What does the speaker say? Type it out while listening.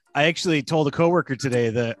I actually told a coworker today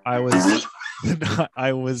that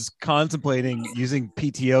I was contemplating using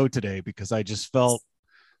PTO today because I just felt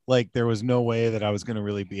like there was no way that I was going to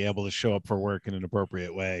really be able to show up for work in an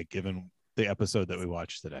appropriate way, given the episode that we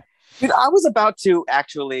watched today. Dude, I was about to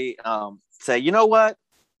actually say, you know what?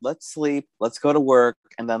 Let's sleep. Let's go to work,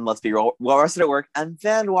 and then let's be well rested at work, and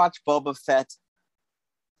then watch Boba Fett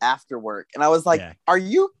after work. And I was like, Are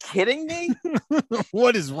you kidding me?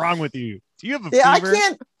 What is wrong with you? Do you have a fever? I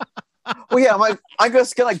can't. Well, yeah, I'm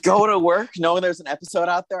just gonna go to work knowing there's an episode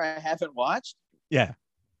out there I haven't watched. Yeah.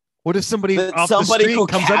 What if somebody off the street who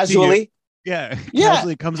comes casually, up to you?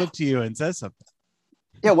 Casually comes up to you and says something.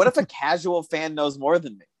 Yeah. What if a casual fan knows more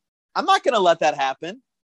than me? I'm not gonna let that happen.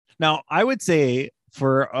 Now, I would say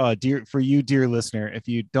for you, dear listener, if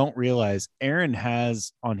you don't realize, Aaron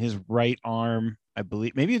has on his right arm, I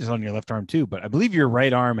believe, maybe it's on your left arm too, but I believe your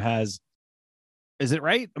right arm has. Is it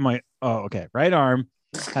right? Okay. Right arm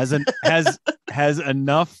has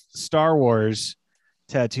enough Star Wars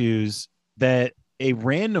tattoos that a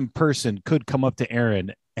random person could come up to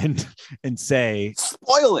Aaron and say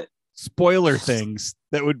spoiler things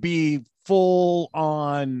that would be full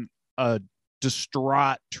on a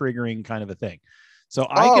distraught triggering kind of a thing. So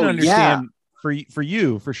I can understand for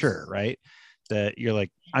you for sure, right? That you're like,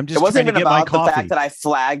 I'm just. It wasn't even about the fact that I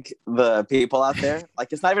flag the people out there.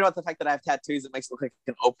 Like, it's not even about the fact that I have tattoos that makes it look like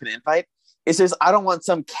an open invite. It's just I don't want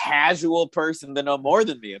some casual person to know more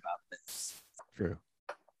than me about this. True.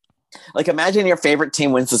 Like, imagine your favorite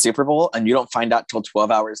team wins the Super Bowl and you don't find out till 12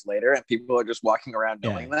 hours later, and people are just walking around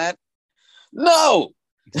knowing that. No.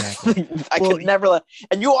 Exactly. I could never let.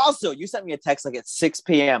 And you sent me a text like at 6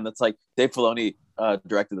 p.m. that's like, Dave Filoni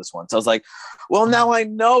directed this one. So I was like, well, now I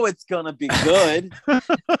know it's gonna be good.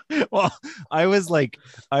 Well, I was like,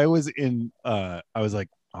 oh,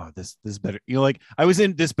 this better. I was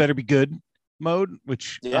in this better be good mode,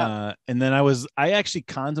 which and then I actually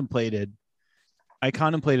contemplated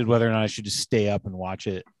whether or not I should just stay up and watch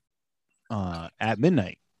it at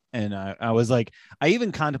midnight. And I was like, I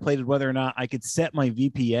even contemplated whether or not I could set my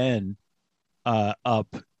VPN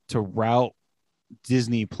up to route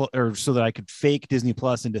Disney Plus, or so that I could fake Disney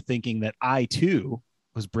Plus into thinking that I too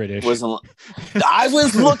was British. I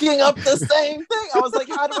was looking up the same thing. I was like,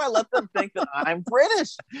 how do I let them think that I'm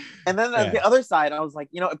British? And then on the other side, I was like,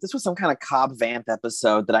 if this was some kind of Cobb Vanth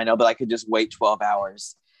episode that I know that I could just wait 12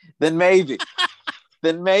 hours, then maybe,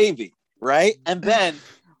 right? And then,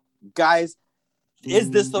 guys,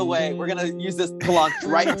 is this the way? We're going to use this to launch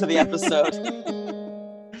right into the episode.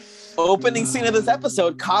 Opening scene of this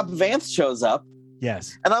episode, Cobb Vanth shows up.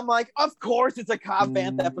 Yes. And I'm like, of course it's a Cobb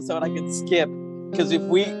Vanth episode I can skip. Because if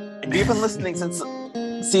you've been listening since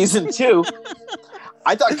season 2,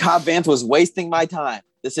 I thought Cobb Vanth was wasting my time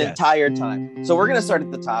this entire time. So we're going to start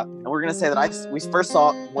at the top, and we're going to say that we first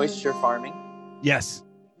saw moisture farming. Yes.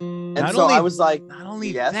 And I was like, not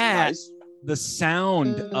only that, nice. The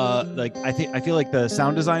sound, I feel like the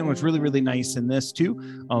sound design was really, really nice in this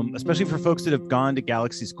too, especially for folks that have gone to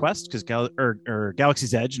Galaxy's Quest, or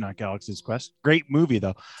Galaxy's Edge, not Galaxy's Quest. Great movie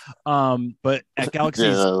though, but at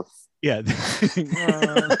Galaxy's, yeah.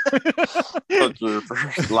 Thank you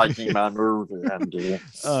for liking my movie, Andy.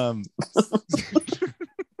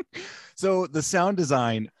 So the sound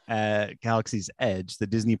design at Galaxy's Edge, the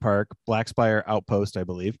Disney Park Black Spire Outpost, I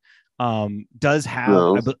believe, does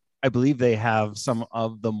have. I believe they have some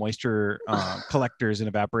of the moisture collectors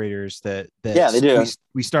and evaporators that they do.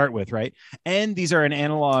 We start with, right? And these are an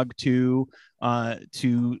analog to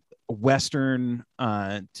Western,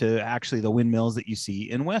 to actually the windmills that you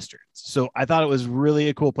see in Westerns. So I thought it was really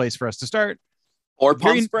a cool place for us to start. Or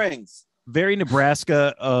Palm Springs. Very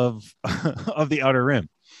Nebraska of the Outer Rim.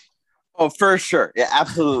 Oh, for sure. Yeah,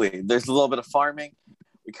 absolutely. There's a little bit of farming.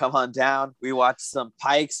 We come on down. We watch some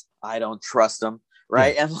pikes. I don't trust them.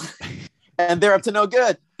 Right. Yeah. And they're up to no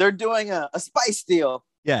good. They're doing a spice deal.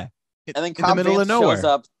 Yeah. And then Cobb Vanth shows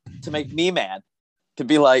up to make me mad, to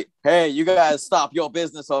be like, hey, you guys stop your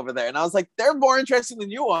business over there. And I was like, they're more interesting than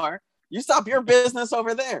you are. You stop your business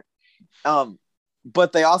over there.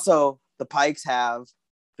 But the Pikes have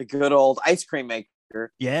the good old ice cream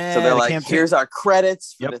maker. Yeah. So they're like, here's our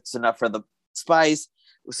credits. Yep. It's enough for the spice.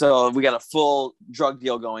 So we got a full drug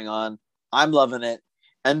deal going on. I'm loving it.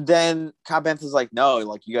 And then Cobb Vanth is like, no,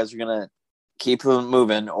 like, you guys are going to keep them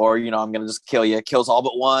moving, or, I'm going to just kill you. Kills all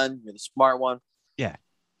but one. You're the smart one. Yeah.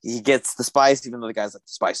 He gets the spice, even though the guy's like,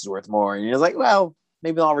 the spice is worth more. And you're like, well,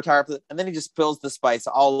 maybe I'll retire. And then he just spills the spice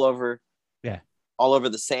all over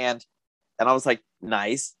the sand. And I was like,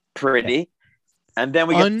 nice, pretty. Yeah. And then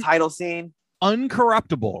we get the title scene.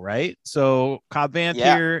 uncorruptible, right? So Cobb Vanth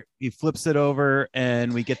here, he flips it over,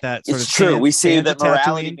 and we get that sort it's of true. We see Sansa that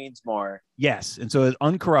morality Tatooine. means more. Yes, and so it's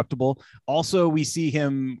uncorruptible. Also, we see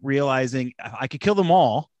him realizing I could kill them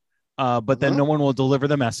all, but then no one will deliver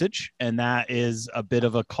the message, and that is a bit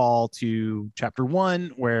of a call to chapter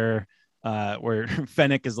 1, where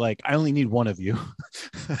Fennec is like, I only need one of you.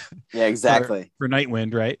 Yeah, exactly. for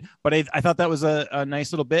Nightwind, right? But I thought that was a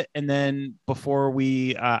nice little bit. And then before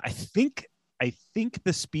we, I think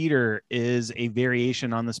the speeder is a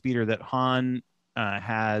variation on the speeder that Han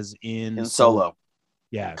has in Solo.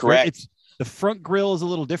 Yeah, correct. It's the front grille is a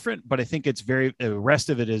little different, but I think it's the rest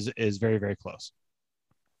of it is very, very close.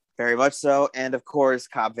 Very much so. And of course,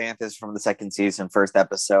 Cobb Vanth is from the second season, first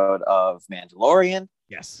episode of Mandalorian.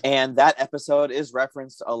 Yes. And that episode is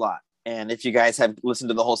referenced a lot. And if you guys have listened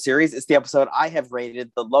to the whole series, it's the episode I have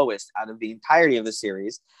rated the lowest out of the entirety of the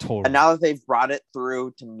series. Totally. And now that they've brought it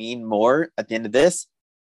through to mean more at the end of this,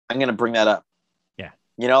 I'm going to bring that up. Yeah.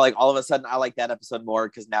 You know, like all of a sudden I like that episode more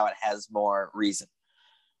because now it has more reason.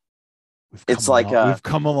 We've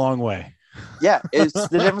come a long way. Yeah, it's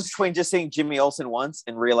the difference between just seeing Jimmy Olsen once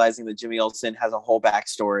and realizing that Jimmy Olsen has a whole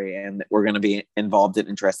backstory and that we're going to be involved and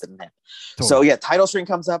interested in him. Totally. So yeah, title string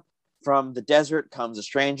comes up. From the desert comes a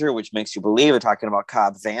stranger, which makes you believe they're talking about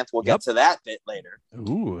Cobb Vanth. We'll get to that bit later.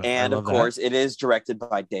 Ooh, and of course, it is directed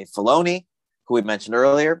by Dave Filoni, who we mentioned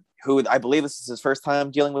earlier, who I believe this is his first time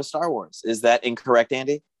dealing with Star Wars. Is that incorrect,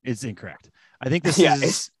 Andy? It's incorrect. I think this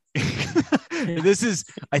is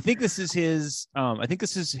I think this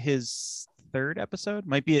is his third episode.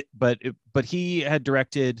 Might be it, but he had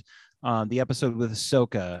directed the episode with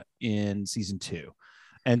Ahsoka in season 2.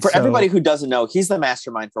 And for everybody who doesn't know, he's the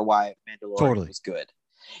mastermind for why Mandalorian was good.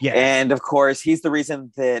 Yeah. And of course, he's the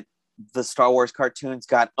reason that the Star Wars cartoons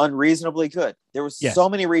got unreasonably good. There was so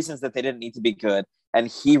many reasons that they didn't need to be good. And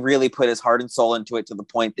he really put his heart and soul into it to the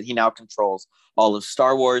point that he now controls all of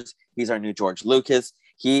Star Wars. He's our new George Lucas.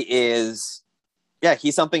 He's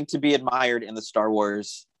something to be admired in the Star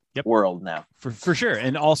Wars world now. For sure.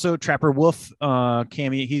 And also Trapper Wolf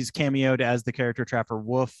he's cameoed as the character Trapper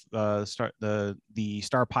Wolf, the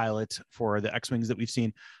star pilot for the X-Wings that we've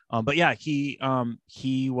seen. But yeah, he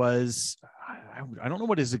was, I don't know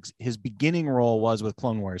what his beginning role was with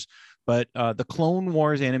Clone Wars, but the Clone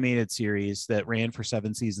Wars animated series that ran for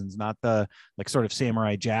 7 seasons, not the like sort of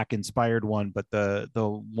Samurai Jack inspired one, but the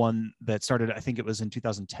one that started, I think it was in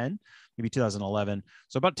 2010, maybe 2011.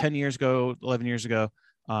 So about 11 years ago.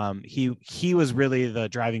 He was really the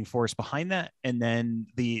driving force behind that. And then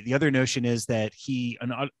the other notion is that he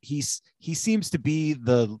seems to be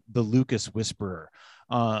the Lucas whisperer.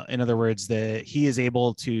 In other words, that he is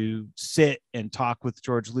able to sit and talk with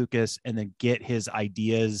George Lucas and then get his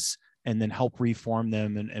ideas and then help reform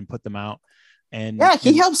them and put them out. And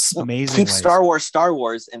he helps keep Star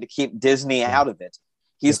Wars and to keep Disney out of it.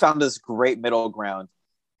 He's found this great middle ground.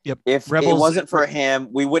 Yep. If Rebels, it wasn't for him,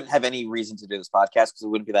 we wouldn't have any reason to do this podcast because we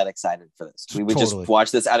wouldn't be that excited for this. We would just watch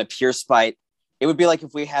this out of pure spite. It would be like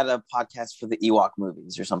if we had a podcast for the Ewok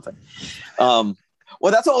movies or something. Well,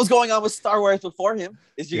 that's what was going on with Star Wars before him.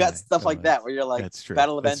 Is you got stuff like that where you're like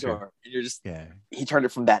Battle of Endor, and you're just he turned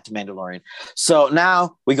it from that to Mandalorian. So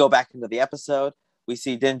now we go back into the episode. We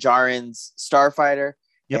see Din Djarin's starfighter,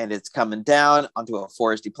 and it's coming down onto a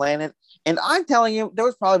foresty planet. And I'm telling you, there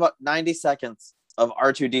was probably about 90 seconds of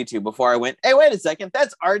R2-D2 before I went, hey, wait a second,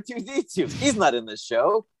 that's R2-D2. He's not in this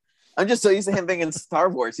show. I'm just so used to him being in Star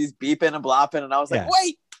Wars. He's beeping and blopping, and I was like,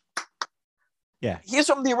 wait. Yeah. He's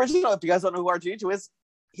from the original. If you guys don't know who R2-D2 is,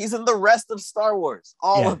 he's in the rest of Star Wars.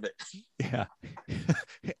 All of it. Yeah.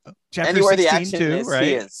 Anywhere the action too, is, right?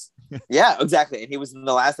 he is. Yeah, exactly. And he was in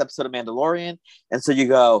the last episode of Mandalorian. And so you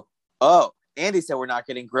go, oh, Andy said we're not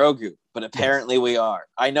getting Grogu, but apparently we are.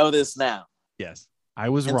 I know this now. Yes. I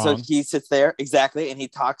was wrong. So he sits there, exactly, and he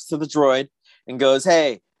talks to the droid and goes,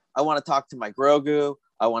 hey, I want to talk to my Grogu.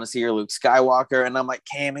 I want to see your Luke Skywalker. And I'm like,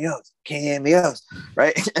 cameos,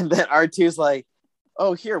 right? And then R2's like,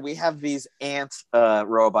 oh, here, we have these ant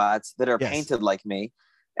robots that are painted like me,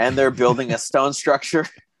 and they're building a stone structure,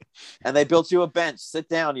 and they built you a bench. Sit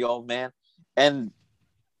down, you old man. And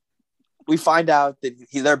we find out that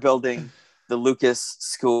they're building the Lucas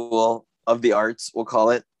School of the Arts, we'll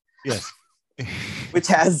call it. Yes. Which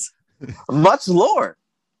has much lore.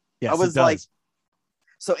 Yes, I was like,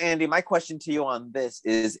 so Andy, my question to you on this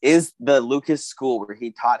is the Lucas School where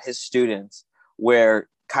he taught his students, where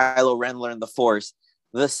Kylo Ren learned the Force,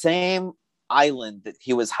 the same island that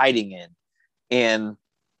he was hiding in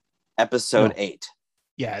episode 8?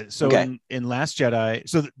 Yeah. So in Last Jedi,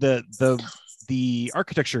 so the the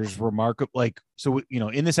architecture is remarkable. Like, so, you know,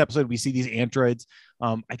 in this episode, we see these androids.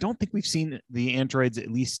 I don't think we've seen the androids,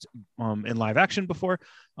 at least in live action before.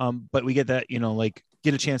 But we get that, you know, like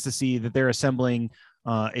get a chance to see that they're assembling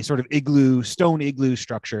a sort of stone igloo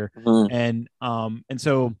structure. And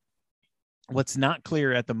so what's not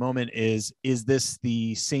clear at the moment is this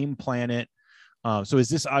the same planet? So is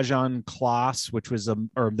this Ajahn Kloss, which was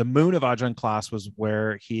or the moon of Ajahn Kloss was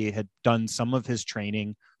where he had done some of his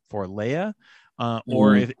training for Leia,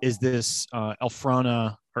 or is this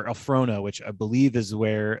Elfrona, which I believe is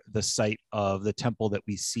where the site of the temple that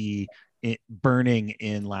we see burning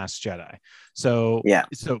in Last Jedi. So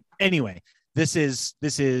So anyway, this is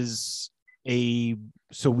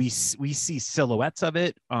so we see silhouettes of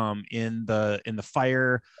it in the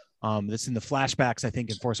fire. That's in the flashbacks, I think,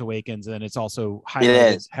 in Force Awakens, and it's also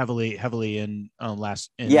highlighted heavily in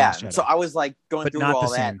Last Jedi. So I was like going through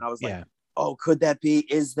all that, and I was like, oh, could that be?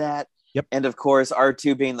 Is that? Yep. And of course,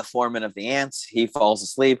 R2 being the foreman of the ants, he falls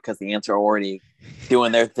asleep because the ants are already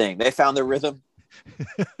doing their thing. They found their rhythm.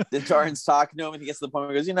 Then Jaren's talking to him, and he gets to the point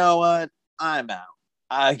where he goes, you know what? I'm out.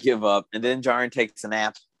 I give up. And then Jaren takes a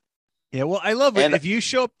nap. Yeah, well, I love it. And if you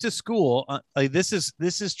show up to school, like this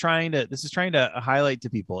is trying to highlight to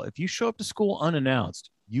people. If you show up to school unannounced,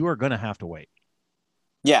 you are going to have to wait.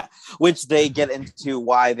 Yeah, which they get into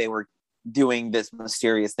why they were doing this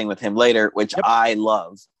mysterious thing with him later, which I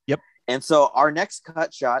love. Yep. And so our next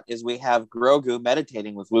cut shot is we have Grogu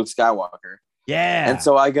meditating with Luke Skywalker. Yeah. And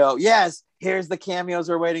so I go, yes, here's the cameos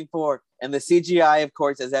we're waiting for. And the CGI, of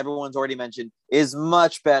course, as everyone's already mentioned, is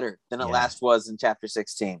much better than it last was in Chapter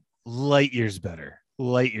 16. Light years better.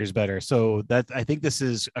 So that, I think this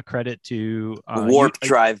is a credit to warp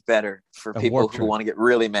drive better for people who want to get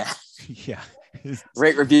really mad. Yeah.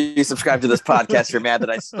 Rate, review, subscribe to this podcast if you're mad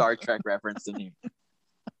that I Star Trek referenced in here.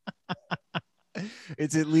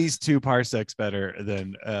 It's at least 2 parsecs better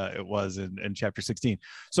than it was in Chapter 16.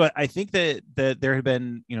 So I think that there had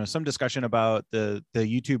been, you know, some discussion about the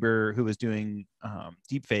YouTuber who was doing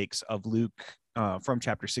deep fakes of Luke from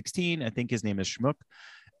Chapter 16. I think his name is Schmook.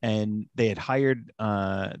 And they had hired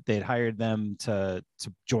them to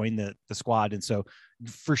join the squad. And so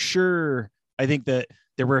for sure, I think that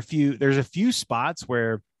there's a few spots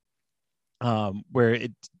where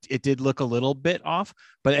it did look a little bit off,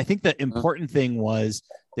 but I think the important thing was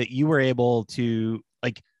that you were able to,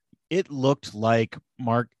 like, it looked like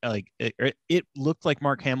Mark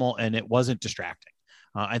Hamill, and it wasn't distracting.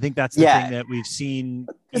 I think that's the thing that we've seen.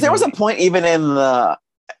 There was a point even in the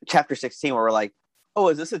Chapter 16 where we're like, oh,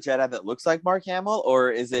 is this a Jedi that looks like Mark Hamill,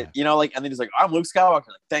 or is it, you know, like, and then he's like, I'm Luke Skywalker.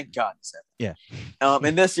 Like, thank God. He said. Yeah.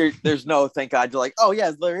 In this year, there's no thank God. You're like, oh yeah,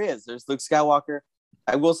 there is. There's Luke Skywalker.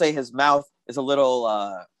 I will say his mouth is a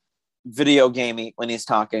little video gamey when he's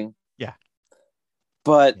talking. Yeah.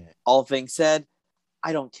 But all things said,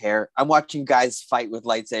 I don't care. I'm watching guys fight with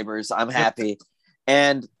lightsabers. I'm happy.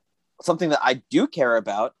 And something that I do care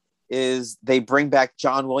about is they bring back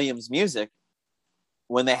John Williams music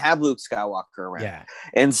when they have Luke Skywalker around. Yeah.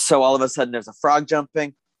 And so all of a sudden there's a frog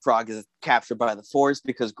jumping. Frog is captured by the Force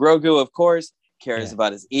because Grogu, of course, cares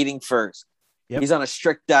about his eating first. Yep. He's on a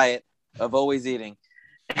strict diet of always eating.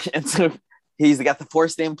 And so he's got the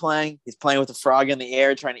Force theme playing. He's playing with the frog in the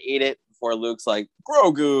air, trying to eat it before Luke's like,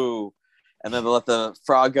 Grogu. And then they let the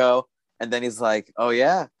frog go. And then he's like, oh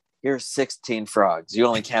yeah, here's 16 frogs. You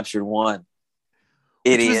only captured 1.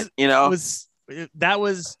 Idiot, you know? That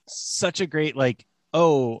was such a great, like,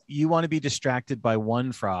 oh, you want to be distracted by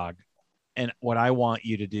 1 frog, and what I want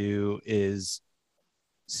you to do is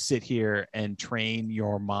sit here and train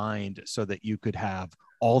your mind so that you could have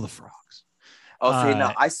all the frogs. Oh, see,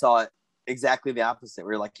 no, I saw it exactly the opposite.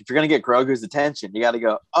 We're like, if you're going to get Grogu's attention, you got to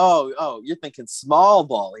go, oh, you're thinking small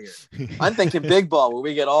ball here. I'm thinking big ball where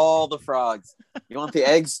we get all the frogs. You want the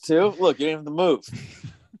eggs too? Look, you don't have to move.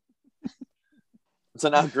 So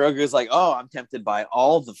now Grogu's like, oh, I'm tempted by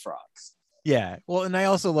all the frogs. Yeah. Well, and I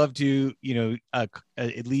also love to, you know,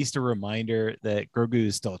 at least a reminder that Grogu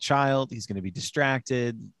is still a child. He's going to be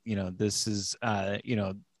distracted. You know, this is, you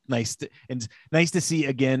know, nice to see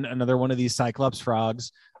again another one of these Cyclops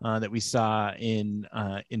frogs that we saw in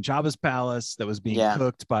Jabba's palace that was being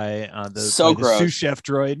cooked by the sous chef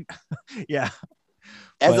droid. Yeah.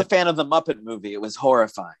 As a fan of the Muppet movie, it was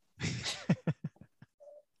horrifying.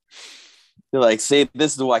 You're like, see,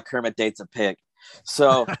 this is why Kermit dates a pig.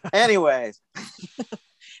 So, anyways,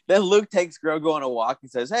 then Luke takes Grogu on a walk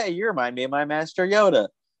and says, hey, you remind me of my master Yoda.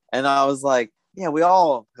 And I was like, yeah, we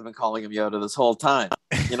all have been calling him Yoda this whole time.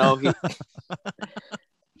 You know, but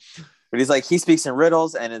he's like, he speaks in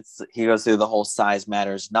riddles, and he goes through the whole size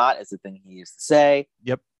matters not as the thing he used to say.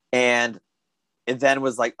 Yep. And it then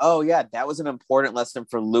was like, oh yeah, that was an important lesson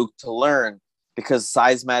for Luke to learn, because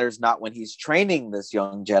size matters not when he's training this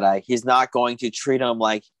young Jedi. He's not going to treat him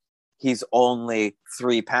like he's only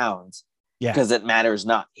 3 pounds, because it matters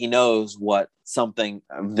not. He knows what something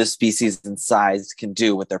of this species and size can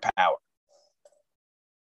do with their power.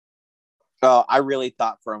 I really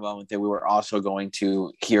thought for a moment that we were also going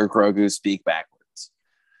to hear Grogu speak backwards.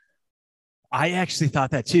 I actually thought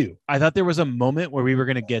that too. I thought there was a moment where we were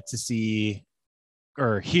going to get to see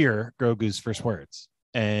or hear Grogu's first words,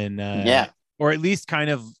 and or at least kind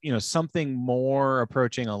of, something more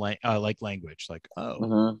approaching a like language, like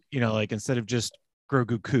like instead of just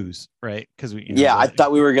Grogu coos, right? Because I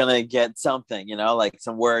thought we were gonna get something, like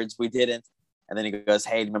some words. We didn't, and then he goes,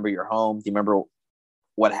 "Hey, do you remember your home? Do you remember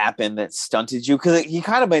what happened that stunted you?" Because he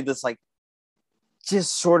kind of made this like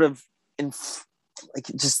just sort of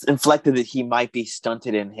just inflected that he might be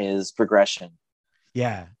stunted in his progression.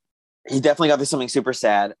 Yeah, he definitely got through something super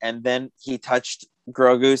sad, and then he touched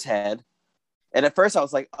Grogu's head. And at first I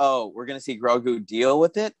was like, oh, we're going to see Grogu deal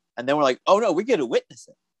with it. And then we're like, oh no, we get to witness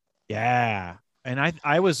it. Yeah. And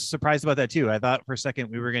I was surprised about that too. I thought for a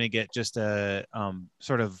second we were going to get just a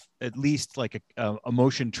sort of at least like a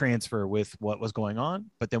emotion transfer with what was going on.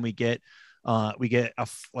 But then we get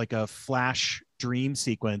a flash dream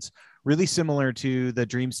sequence, really similar to the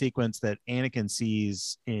dream sequence that Anakin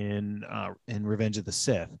sees in Revenge of the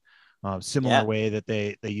Sith. Similar way that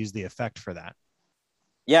they use the effect for that.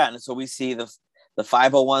 Yeah, and so we see the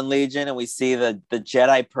 501 Legion, and we see the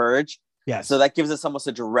Jedi Purge. Yes. So that gives us almost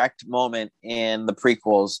a direct moment in the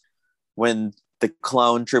prequels when the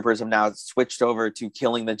clone troopers have now switched over to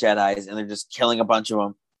killing the Jedis, and they're just killing a bunch of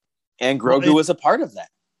them. And Grogu was a part of that.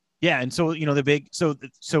 Yeah, and so the big so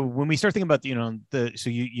when we start thinking about you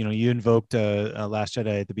invoked Last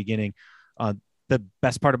Jedi at the beginning. The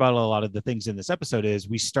best part about a lot of the things in this episode is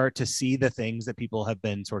we start to see the things that people have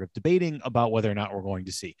been sort of debating about whether or not we're going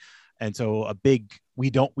to see. And so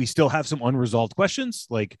we still have some unresolved questions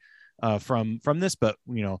like from this, but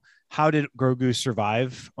how did Grogu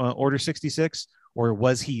survive Order 66, or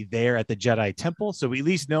was he there at the Jedi Temple? So we at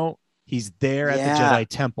least know he's there at the Jedi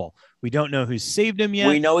Temple. We don't know who saved him yet.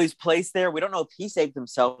 We know he's placed there. We don't know if he saved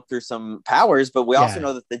himself through some powers, but we also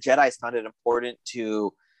know that the Jedi found it important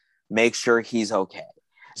to make sure he's okay.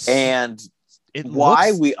 And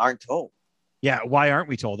we aren't told. Yeah, why aren't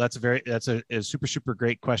we told? That's a super, super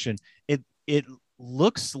great question. It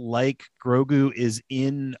looks like Grogu is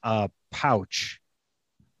in a pouch.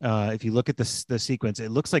 If you look at the sequence, it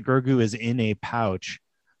looks like Grogu is in a pouch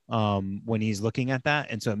when he's looking at that.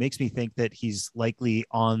 And so it makes me think that he's likely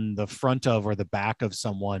on the front of or the back of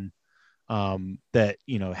someone that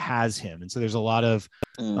has him. And so there's a lot of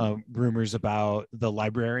rumors about the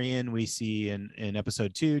librarian we see in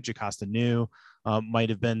episode 2, Jocasta Nu, might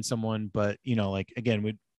have been someone, but again,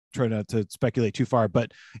 we try not to speculate too far,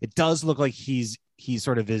 but it does look like he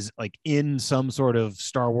sort of is like in some sort of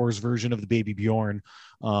Star Wars version of the baby Bjorn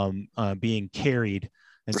being carried.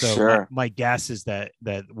 And so my guess is that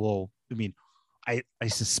I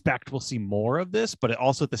suspect we'll see more of this, but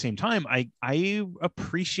also at the same time, I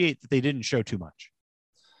appreciate that they didn't show too much.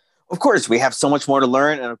 Of course, we have so much more to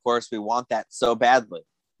learn, and of course, we want that so badly.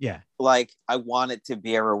 Yeah. Like, I want it to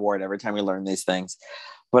be a reward every time we learn these things.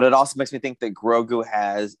 But it also makes me think that Grogu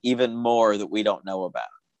has even more that we don't know about.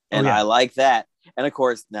 And I like that. And of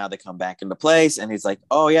course, now they come back into place, and he's like,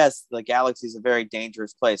 oh, yes, the galaxy is a very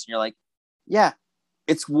dangerous place. And you're like, yeah,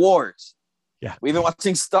 it's wars. Yeah. We've been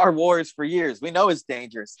watching Star Wars for years. We know it's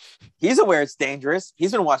dangerous. He's aware it's dangerous.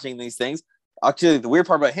 He's been watching these things. Actually, the weird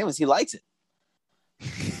part about him is he likes it.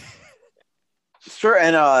 Sure.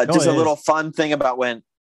 And just a little fun thing about when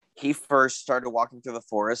he first started walking through the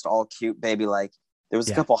forest, all cute, baby like, there was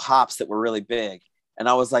a couple hops that were really big. And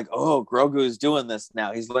I was like, oh, Grogu is doing this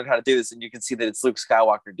now. He's learned how to do this. And you can see that it's Luke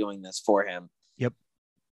Skywalker doing this for him. Yep.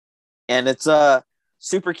 And it's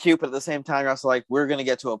super cute, but at the same time, you're also like, we're going to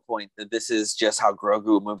get to a point that this is just how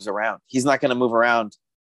Grogu moves around. He's not going to move around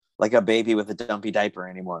like a baby with a dumpy diaper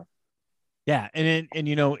anymore. Yeah. And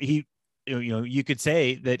you could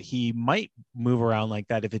say that he might move around like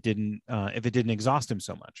that if it didn't exhaust him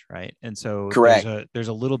so much. Right. And so there's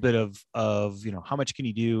a little bit of how much can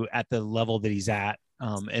you do at the level that he's at.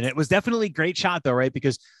 And it was definitely a great shot though, right?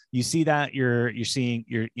 Because you see that you're seeing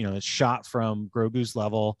it's shot from Grogu's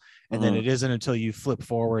level. And then it isn't until you flip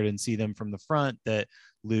forward and see them from the front that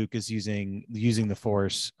Luke is using the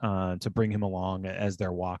Force to bring him along as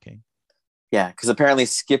they're walking. Yeah. Because apparently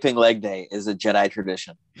skipping leg day is a Jedi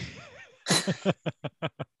tradition.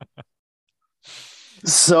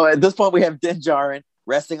 So at this point we have Din Djarin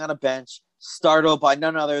resting on a bench, startled by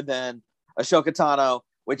none other than Ahsoka Tano,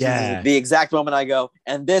 which is the exact moment I go,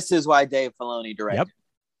 and this is why Dave Filoni directed. Yep.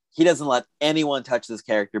 He doesn't let anyone touch this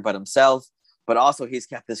character but himself, but also he's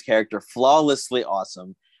kept this character flawlessly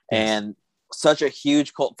awesome and such a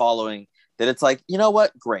huge cult following that it's like, you know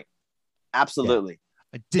what? Great. Absolutely.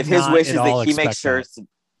 If his wish is that he makes sure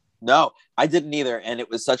no, I didn't either. And it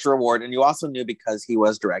was such a reward. And you also knew because he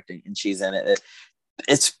was directing and she's in it.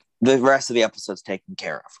 It's the rest of the episode's taken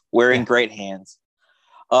care of. We're in great hands.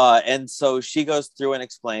 And so she goes through and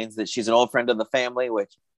explains that she's an old friend of the family,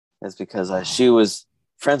 which is because she was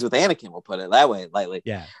friends with Anakin, we'll put it that way lightly.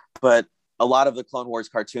 Yeah. But a lot of the Clone Wars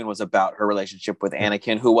cartoon was about her relationship with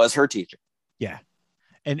Anakin, who was her teacher. Yeah.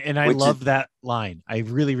 And I love that line. I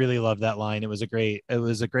really, really love that line. It was a great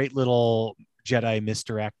little Jedi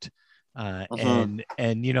misdirect. And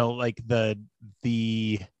you know, like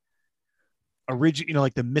the original, you know,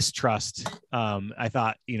 like the mistrust, I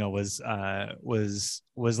thought, you know, was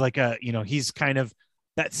like a, you know, he's kind of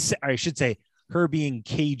that's, I should say, her being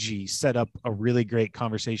cagey set up a really great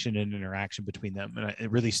conversation and interaction between them. And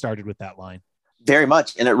it really started with that line. Very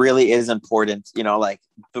much. And it really is important. You know, like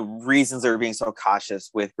the reasons they're being so cautious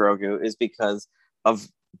with Grogu is because of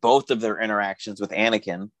both of their interactions with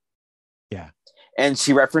Anakin. Yeah. And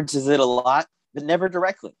she references it a lot, but never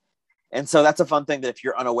directly. And so that's a fun thing that if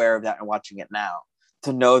you're unaware of that and watching it now,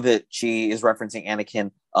 to know that she is referencing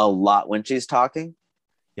Anakin a lot when she's talking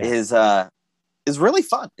is really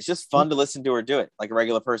fun. It's just fun to listen to her do it like a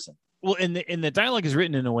regular person. Well, and the dialogue is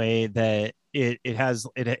written in a way that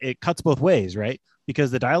it cuts both ways, right? Because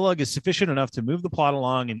the dialogue is sufficient enough to move the plot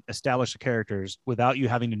along and establish the characters without you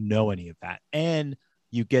having to know any of that. And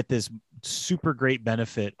you get this super great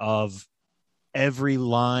benefit of every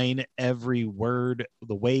line, every word,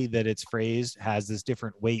 the way that it's phrased has this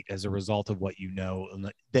different weight as a result of what you know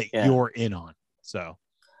and that you're in on. So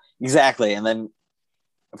exactly. And then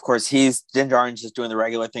of course Din Djarin's just doing the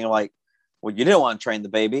regular thing of like, well, you didn't want to train the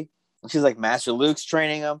baby. And she's like, Master Luke's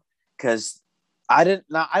training him. Because I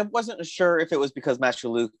wasn't sure if it was because Master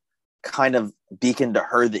Luke kind of beaconed to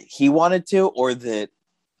her that he wanted to, or that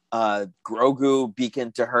Grogu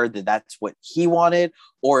beaconed to her that that's what he wanted,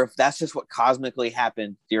 or if that's just what cosmically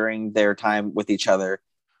happened during their time with each other.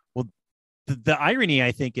 Well, the irony,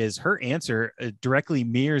 I think, is her answer directly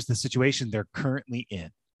mirrors the situation they're currently in.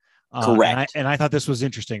 Correct. And I thought this was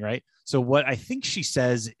interesting, right? So what I think she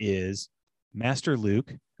says is Master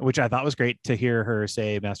Luke, which I thought was great to hear her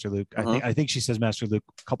say Master Luke. I think she says Master Luke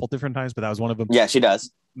a couple different times, but that was one of them. Yeah, she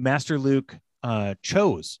does. Master Luke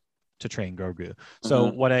chose to train Grogu.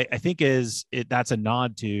 So what I think is that's a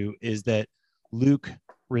nod to is that Luke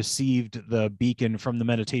received the beacon from the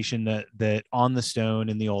meditation that on the stone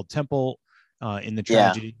in the old temple in the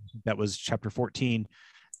tragedy. That was chapter 14.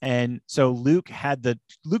 And so Luke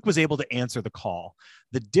was able to answer the call.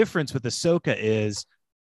 The difference with Ahsoka is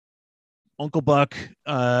Uncle Buck,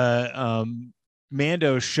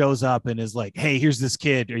 Mando shows up and is like, hey, here's this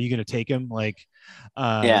kid. Are you going to take him? Like,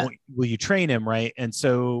 will you train him? Right. And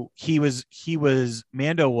so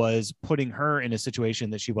Mando was putting her in a situation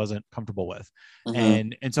that she wasn't comfortable with.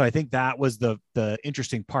 And so I think that was the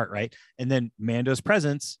interesting part. Right. And then Mando's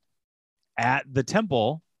presence at the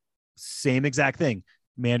temple, same exact thing.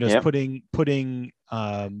 Mando's putting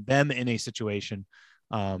them in a situation.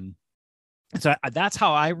 So that's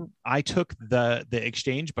how I took the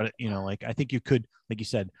exchange, but you know, like I think you could, like you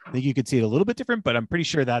said, I think you could see it a little bit different, but I'm pretty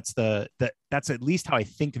sure that's at least how I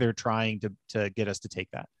think they're trying to get us to take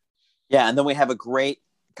that. Yeah, and then we have a great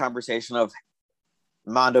conversation of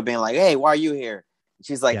Mando being like, "Hey, why are you here?" And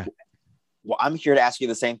she's like, "Well, I'm here to ask you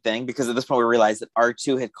the same thing," because at this point we realized that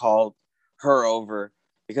R2 had called her over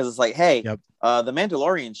because it's like, "Hey, the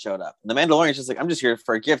Mandalorian showed up." And the Mandalorian's just like, "I'm just here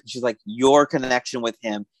for a gift." And she's like, "Your connection with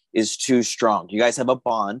him is too strong. You guys have a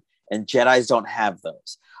bond, and Jedis don't have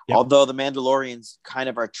those." Although the Mandalorians kind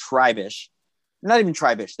of are tribish, not even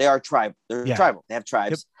tribish, they are tribe. They're tribal. They have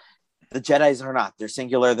tribes. The Jedis are not. They're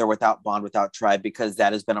singular. They're without bond, without tribe, because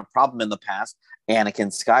that has been a problem in the past. Anakin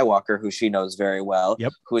Skywalker, who she knows very well,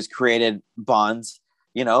 who has created bonds,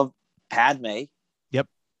 you know, Padme,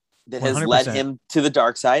 that has 100%. Led him to the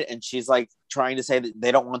dark side. And she's like trying to say that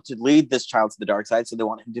they don't want to lead this child to the dark side, so they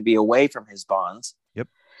want him to be away from his bonds.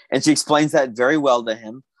 And she explains that very well to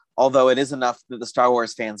him, although it is enough that the Star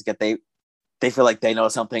Wars fans they feel like they know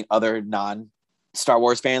something other non-Star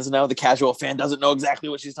Wars fans know. The casual fan doesn't know exactly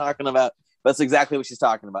what she's talking about, but that's exactly what she's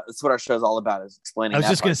talking about. That's what our show's all about, is explaining. I was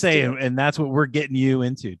just going to say, and that's what we're getting you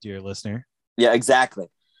into, dear listener. Yeah, exactly.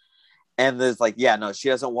 And there's like, no, she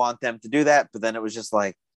doesn't want them to do that. But then it was just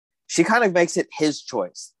like, she kind of makes it his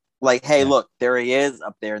choice. Like, hey, look, there he is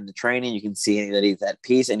up there in the training. You can see that he's at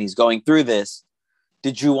peace and he's going through this.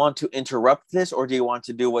 did you want to interrupt this, or do you want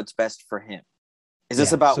to do what's best for him? Is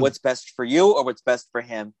this Yeah, about so- what's best for you or what's best for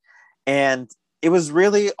him? And it was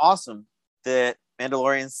really awesome that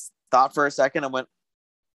Mandalorians thought for a second and went,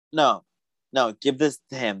 no, give this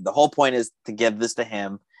to him. The whole point is to give this to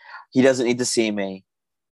him. He doesn't need to see me.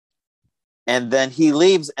 And then he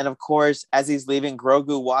leaves. And of course, as he's leaving,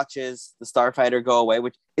 Grogu watches the starfighter go away,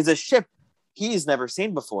 which is a ship he's never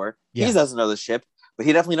seen before. Yeah. He doesn't know the ship, but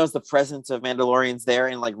he definitely knows the presence of Mandalorians there,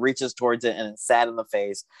 and like reaches towards it, and it's sad in the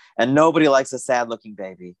face. And nobody likes a sad looking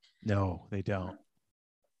baby. No, they don't.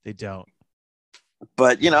 They don't.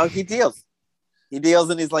 But, you know, he deals. He deals,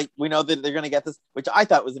 and he's like, we know that they're going to get this, which I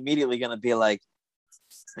thought was immediately going to be like,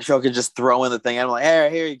 Ashoka just throw in the thing. I'm like,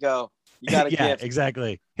 here you go. You got a yeah, gift.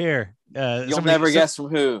 Exactly. Here. You'll never guess from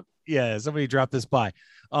who. Yeah, somebody dropped this by.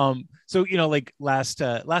 So, you know, like last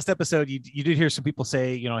episode, you did hear some people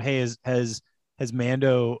say, you know, hey, has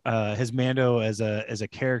Mando as a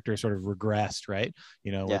character sort of regressed, right?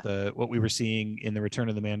 You know, with what we were seeing in the Return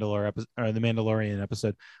of the Mandalorian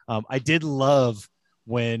episode. I did love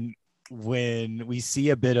when we see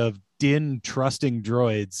a bit of Din trusting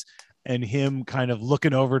droids and him kind of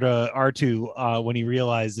looking over to R2 when he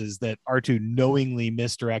realizes that R2 knowingly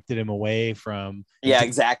misdirected him away from. Yeah,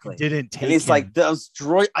 exactly. Didn't take. And he's him. Like, those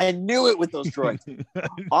droids. I knew it with those droids.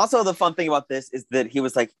 Also, the fun thing about this is that he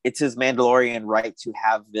was like, it's his Mandalorian right to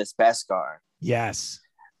have this Beskar. Yes.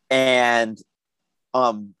 And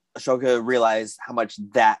Ashoka realized how much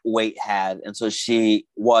that weight had, and so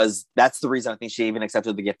that's the reason I think she even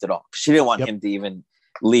accepted the gift at all. She didn't want him to even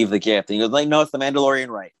leave the gift. And he was like, no, it's the Mandalorian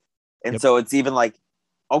right. And so it's even like,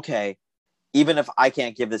 okay, even if I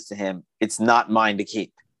can't give this to him, it's not mine to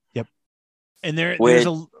keep. Yep. And there's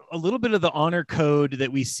a little bit of the honor code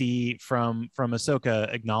that we see from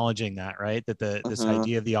Ahsoka acknowledging that, right? That this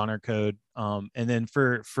idea of the honor code. And then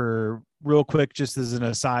for real quick, just as an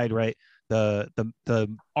aside, right?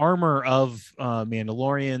 The armor of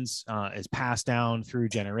Mandalorians is passed down through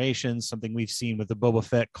generations, something we've seen with the Boba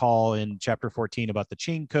Fett call in chapter 14 about the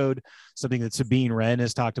chain code, something that Sabine Wren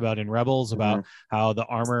has talked about in Rebels about how the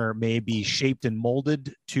armor may be shaped and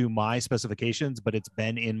molded to my specifications, but it's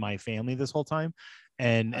been in my family this whole time.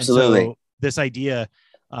 And so this idea,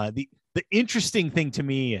 the interesting thing to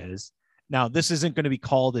me is, now, this isn't going to be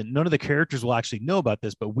called, and none of the characters will actually know about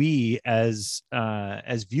this, but we as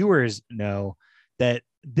viewers know that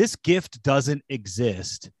this gift doesn't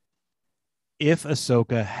exist if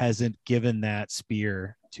Ahsoka hasn't given that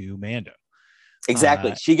spear to Mando.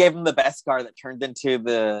 Exactly. She gave him the Beskar that turned into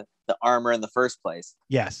the armor in the first place.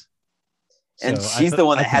 Yes. And she's the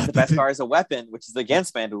one that had the Beskar as a weapon, which is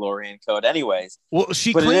against Mandalorian code anyways. Well,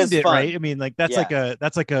 she claimed it, right? I mean, like that's like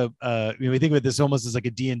a we think of this almost as like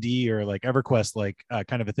a D&D or like EverQuest, like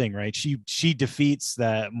kind of a thing, right? She defeats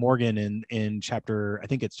that Morgan in chapter, I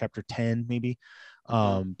think it's chapter 10, maybe.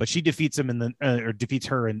 But she defeats him or defeats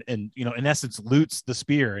her and you know, in essence loots the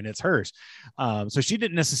spear and it's hers. So she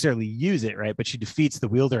didn't necessarily use it, right? But she defeats the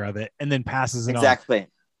wielder of it and then passes it on. Exactly.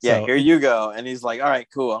 Yeah, so, here you go. And he's like, all right,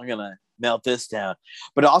 cool. I'm gonna melt this down.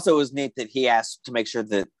 But also it was neat that he asked to make sure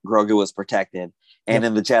that Grogu was protected. And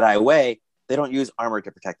in the Jedi way, they don't use armor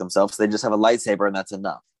to protect themselves. They just have a lightsaber and that's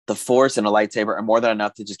enough. The Force and a lightsaber are more than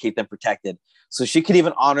enough to just keep them protected. So she could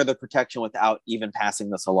even honor the protection without even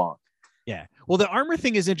passing this along. Yeah. Well, the armor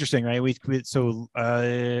thing is interesting, right? I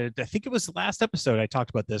think it was the last episode I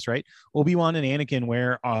talked about this, right? Obi-Wan and Anakin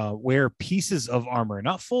wear pieces of armor,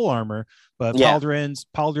 not full armor, but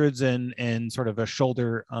pauldrons and sort of a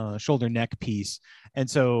shoulder neck piece. And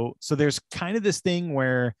so there's kind of this thing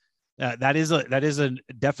where that is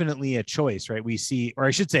definitely a choice, right? We see, or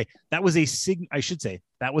I should say that was a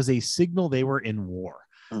signal they were in war.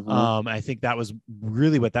 I think that was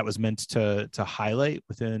really what that was meant to highlight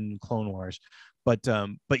within Clone Wars. But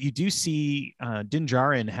you do see Din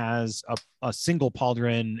Djarin has a single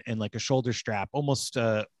pauldron and like a shoulder strap, almost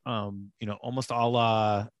almost a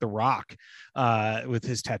la The Rock with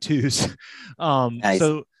his tattoos. Nice.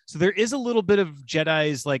 So there is a little bit of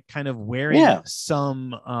Jedi's like kind of wearing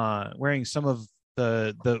some of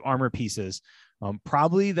the armor pieces.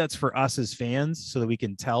 Probably that's for us as fans so that we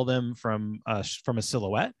can tell them from a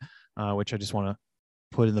silhouette, which I just want to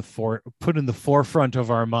put in the forefront of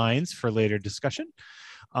our minds for later discussion.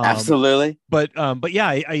 Absolutely. But yeah,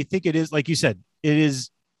 I think it is, like you said, it is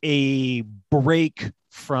a break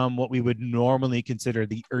from what we would normally consider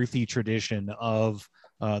the earthy tradition of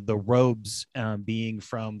the robes being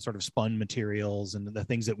from sort of spun materials and the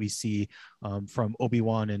things that we see from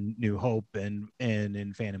Obi-Wan and New Hope and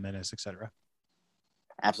in Phantom Menace, etc.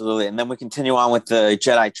 Absolutely. And then we continue on with the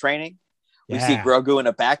Jedi training, We see Grogu in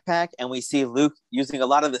a backpack, and we see Luke using a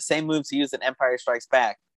lot of the same moves he used in Empire Strikes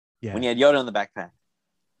Back when he had Yoda in the backpack.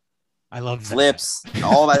 I love flips,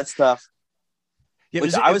 all that stuff. Yeah,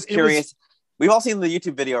 which I was curious. We've all seen the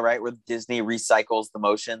YouTube video, right, where Disney recycles the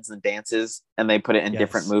motions and dances, and they put it in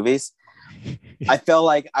different movies. I felt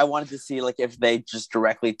like I wanted to see like if they just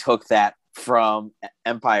directly took that from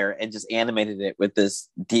Empire and just animated it with this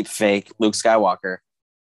deep fake Luke Skywalker.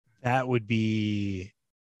 That would be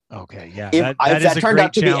okay. Yeah, if that turned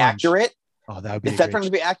out to be accurate, that would be. If that turned out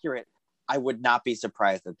to be accurate, I would not be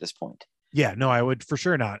surprised at this point. Yeah, no, I would for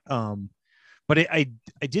sure not. But I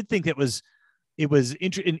did think it was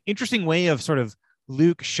an interesting way of sort of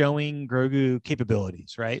Luke showing Grogu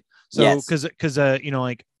capabilities, right? So because you know,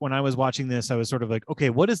 like when I was watching this, I was sort of like, okay,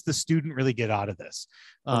 what does the student really get out of this?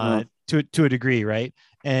 To a degree, right?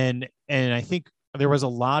 And I think there was a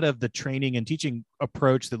lot of the training and teaching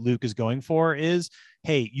approach that Luke is going for is,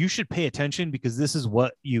 hey, you should pay attention because this is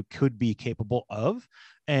what you could be capable of.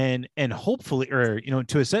 And hopefully, or, you know,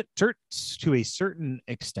 to a certain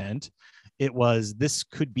extent, it was, this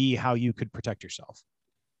could be how you could protect yourself.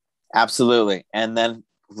 Absolutely. And then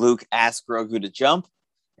Luke asks Grogu to jump,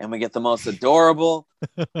 and we get the most adorable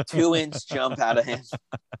 2-inch jump out of him.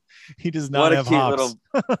 He does not have hops.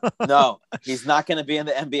 No, he's not going to be in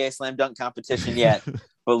the NBA slam dunk competition yet,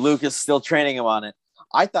 but Luke is still training him on it.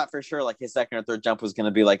 I thought for sure like his second or third jump was going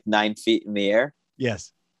to be like 9 feet in the air.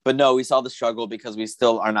 Yes. But no, we saw the struggle because we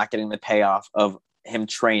still are not getting the payoff of him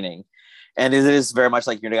training. And it is very much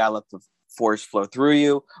like you're going to let the force flow through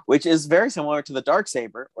you, which is very similar to the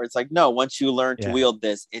Darksaber, where it's like, no, once you learn to wield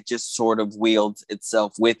this, it just sort of wields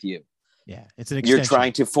itself with you. Yeah, it's an extension. You're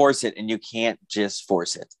trying to force it, and you can't just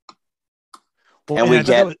force it. Well,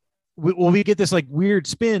 and we get this like weird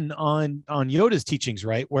spin on Yoda's teachings,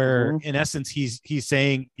 right? Where in essence he's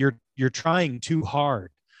saying you're trying too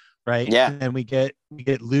hard, right? Yeah. And we get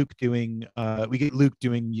Luke doing sort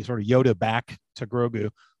of Yoda back to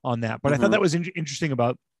Grogu on that. But I thought that was interesting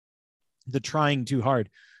about the trying too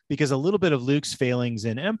hard, because a little bit of Luke's failings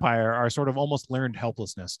in Empire are sort of almost learned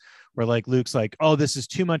helplessness, where like Luke's like, oh, this is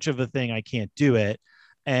too much of a thing, I can't do it.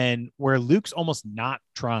 And where Luke's almost not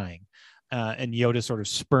trying, and Yoda sort of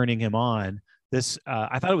spurning him on this.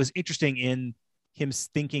 I thought it was interesting in him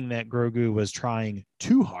thinking that Grogu was trying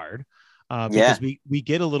too hard, because we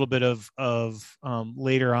get a little bit of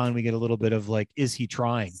later on, we get a little bit of like, is he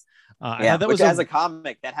trying? That was as a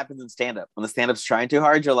comic that happens in stand-up. When the stand-up's trying too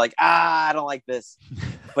hard, you're like, I don't like this.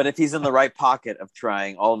 But if he's in the right pocket of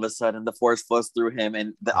trying, all of a sudden the force flows through him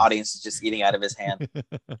and the audience is just eating out of his hand.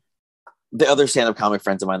 The other stand-up comic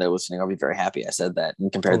friends of mine that are listening, I'll be very happy I said that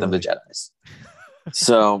and compared them to Jedis.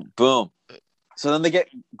 So boom. So then they get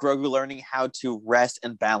Grogu learning how to rest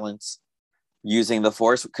and balance using the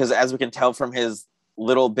force, because as we can tell from his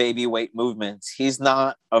little baby weight movements, he's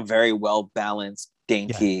not a very well balanced,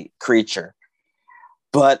 dainty creature.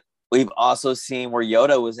 But we've also seen where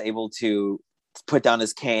Yoda was able to put down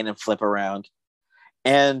his cane and flip around.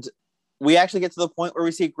 And we actually get to the point where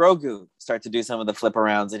we see Grogu start to do some of the flip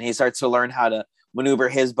arounds, and he starts to learn how to maneuver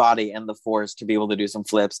his body and the force to be able to do some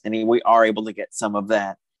flips. And we are able to get some of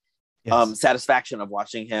that satisfaction of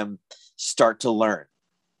watching him start to learn.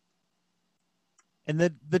 And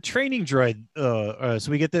the training droid,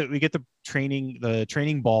 so we get the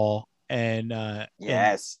training ball. And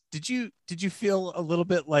yes, and did you feel a little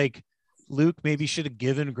bit like Luke maybe should have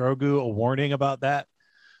given Grogu a warning about that?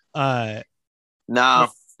 No,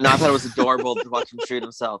 I thought it was adorable to watch him shoot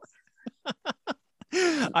himself.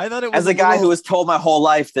 I thought it was as a guy who was told my whole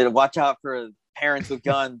life that watch out for parents with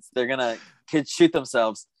guns, kids shoot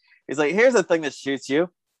themselves. He's like, here's a thing that shoots you,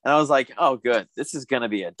 and I was like, oh, good, this is gonna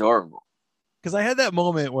be adorable. Because I had that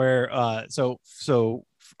moment where so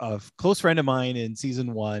a close friend of mine in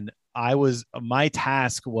season 1. My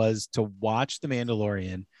task was to watch The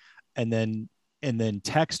Mandalorian and then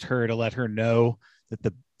text her to let her know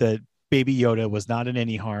that the baby Yoda was not in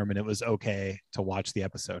any harm and it was okay to watch the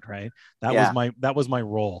episode. Right. That was my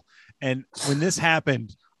role. And when this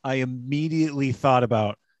happened, I immediately thought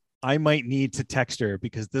about, I might need to text her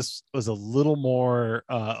because this was a little more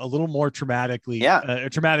traumatic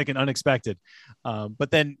and unexpected.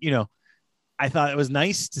 But then, you know, I thought it was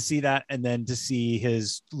nice to see that, and then to see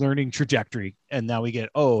his learning trajectory. And now we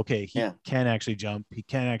get, he can actually jump. He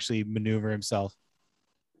can actually maneuver himself.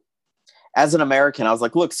 As an American, I was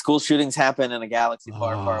like, look, school shootings happen in a galaxy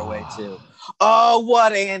far, far away too. Oh,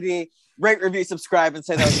 what, Andy? Rate, review, subscribe, and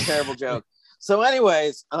say that was a terrible joke. So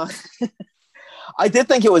anyways, I did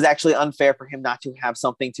think it was actually unfair for him not to have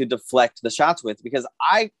something to deflect the shots with, because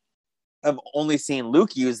I have only seen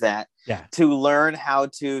Luke use that to learn how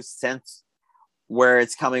to sense where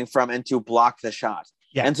it's coming from and to block the shot.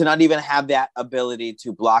 Yeah. And to not even have that ability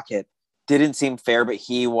to block it didn't seem fair, but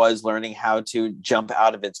he was learning how to jump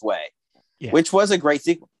out of its way, which was a great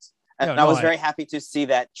sequence. And I was very happy to see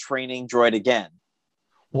that training droid again.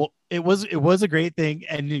 Well, it was a great thing.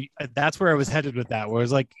 And that's where I was headed with that, where I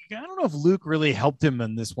was like, I don't know if Luke really helped him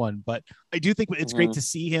in this one, but I do think it's great to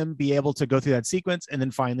see him be able to go through that sequence and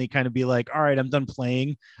then finally kind of be like, all right, I'm done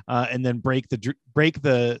playing, and then break the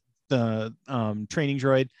training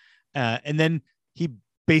droid. And then he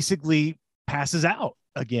basically passes out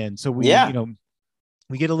again. So we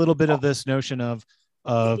get a little bit of this notion of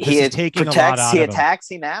he taking protects, a lot out he attacks,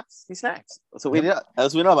 he naps, he snacks. That's what we do.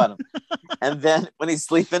 That's what we know about him. And then when he's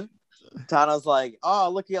sleeping, Tano's like, "Oh,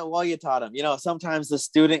 look at what you taught him. You know, sometimes the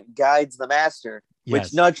student guides the master."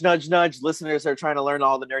 Which nudge, nudge, nudge. Listeners are trying to learn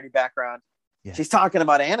all the nerdy background. Yes. She's talking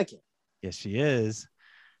about Anakin. Yes, she is.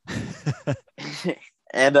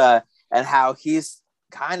 and how he's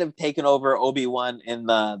kind of taken over Obi-Wan in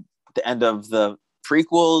the end of the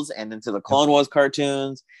prequels and into the Clone Wars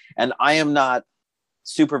cartoons. And I am not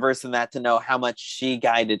super versed in that to know how much she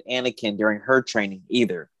guided Anakin during her training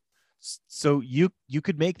either. So you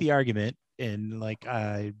could make the argument, and like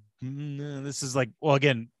this is like, well,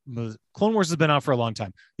 again, Clone Wars has been out for a long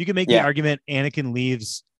time. You can make the argument Anakin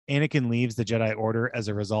leaves the Jedi Order as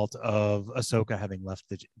a result of Ahsoka having left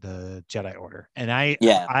the Jedi Order, and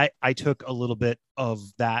I took a little bit of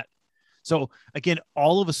that. So again,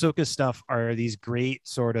 all of Ahsoka's stuff are these great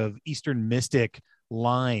sort of Eastern mystic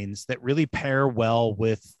lines that really pair well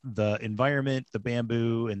with the environment, the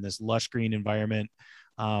bamboo and this lush green environment.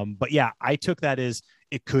 But yeah, I took that as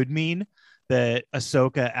it could mean that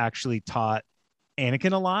Ahsoka actually taught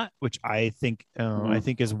Anakin a lot, which I think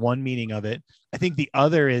is one meaning of it. I think the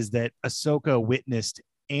other is that Ahsoka witnessed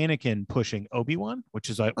Anakin pushing Obi-Wan,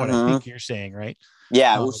 which is what I think you're saying, right?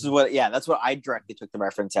 Yeah, that's what I directly took the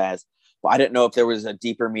reference as. Well, I didn't know if there was a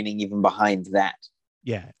deeper meaning even behind that.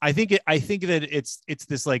 Yeah, I think that it's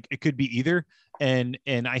this, like, it could be either, and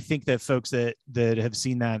I think that folks that have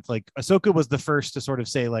seen that, like, Ahsoka was the first to sort of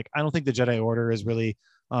say, like, I don't think the Jedi Order is really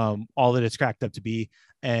all that it's cracked up to be,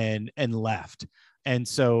 and left. And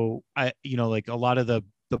so like a lot of the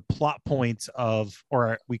plot points of,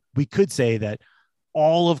 or we could say that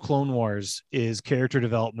all of Clone Wars is character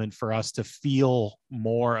development for us to feel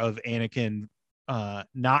more of Anakin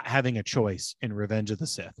not having a choice in Revenge of the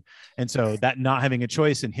Sith. And so that not having a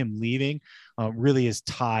choice and him leaving really is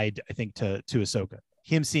tied, I think, to Ahsoka,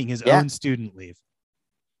 him seeing his own student leave.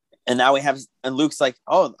 And now and Luke's like,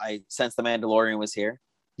 oh, I sense the Mandalorian was here.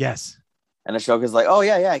 Yes. And Ahsoka's like, oh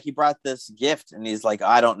yeah, he brought this gift. And he's like,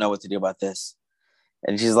 I don't know what to do about this.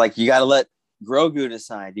 And she's like, you got to let Grogu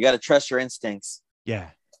decide. You got to trust your instincts. Yeah.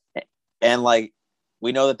 And like,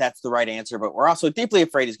 we know that that's the right answer, but we're also deeply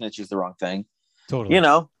afraid he's going to choose the wrong thing. Totally.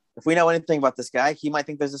 If we know anything about this guy, he might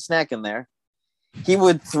think there's a snack in there. He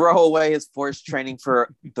would throw away his force training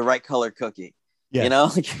for the right color cookie.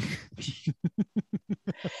 Yes.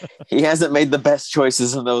 He hasn't made the best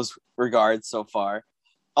choices in those regards so far.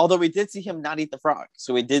 Although we did see him not eat the frog.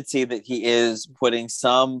 So we did see that he is putting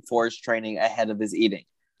some force training ahead of his eating.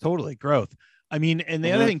 Totally. Growth. I mean, and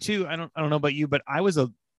the other thing too, I don't know about you, but I was a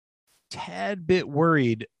tad bit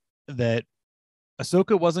worried that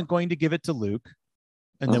Ahsoka wasn't going to give it to Luke.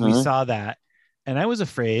 And then we saw that. And I was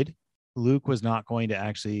afraid Luke was not going to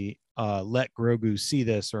actually let Grogu see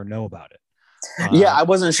this or know about it. I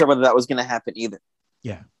wasn't sure whether that was going to happen either.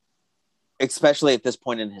 Yeah. Especially at this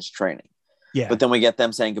point in his training. Yeah. But then we get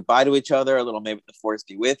them saying goodbye to each other. A little, maybe the force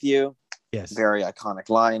be with you. Yes. Very iconic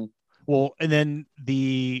line. Well, and then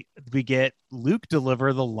we get Luke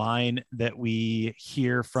deliver the line that we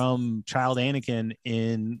hear from child Anakin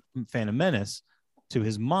in Phantom Menace to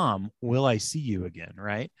his mom, will I see you again?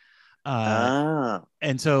 Right.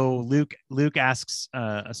 And so Luke asks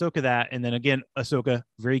Ahsoka that, and then again, Ahsoka,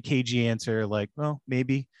 very cagey answer, like, well,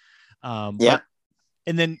 maybe. But,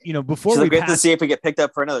 and then, before we get to see if we get picked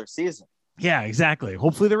up for another season. Yeah, exactly.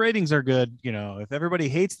 Hopefully the ratings are good. If everybody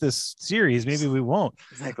hates this series, maybe we won't.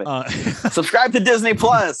 Exactly. Subscribe to Disney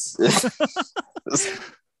Plus.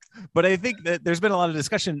 But I think that there's been a lot of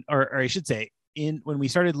discussion, or I should say, when we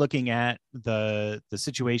started looking at the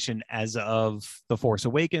situation as of The Force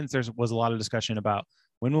Awakens, there was a lot of discussion about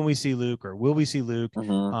when will we see Luke, or will we see Luke?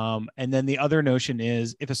 And then the other notion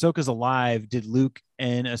is, if Ahsoka's alive, did Luke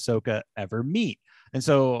and Ahsoka ever meet? And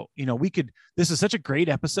so, this is such a great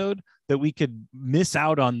episode that we could miss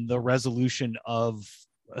out on the resolution of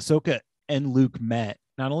Ahsoka and Luke met.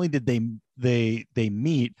 Not only did they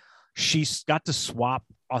meet, she got to swap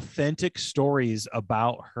authentic stories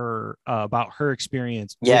about her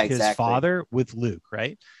experience with his father, with Luke,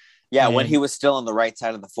 right? Yeah, when he was still on the right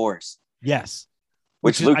side of the Force. Yes.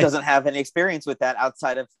 Which Luke doesn't have any experience with that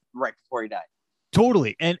outside of right before he died.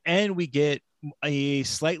 Totally. And we get a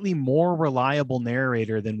slightly more reliable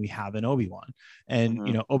narrator than we have in Obi-Wan. And,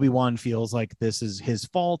 you know, Obi-Wan feels like this is his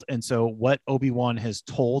fault. And so what Obi-Wan has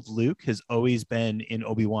told Luke has always been in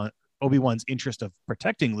Obi-Wan's interest of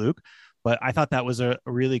protecting Luke. But I thought that was a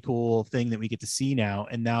really cool thing that we get to see now.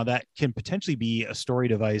 And now that can potentially be a story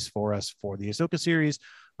device for us for the Ahsoka series,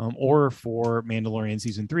 or for Mandalorian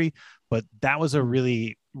season 3. But that was a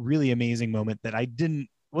really, really amazing moment that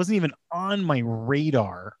wasn't even on my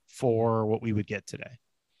radar for what we would get today.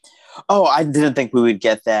 Oh, I didn't think we would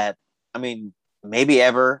get that. I mean, maybe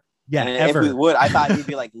ever. Yeah, ever. If we would, I thought he'd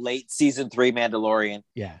be like late season 3 Mandalorian.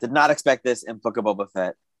 Yeah. Did not expect this in Book of Boba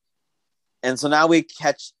Fett. And so now we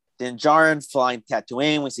catch Din Djarin flying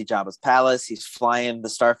Tatooine. We see Jabba's palace. He's flying the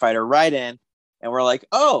Starfighter right in. And we're like,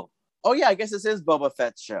 oh yeah, I guess this is Boba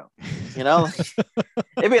Fett's show. You know,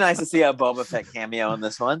 it'd be nice to see a Boba Fett cameo in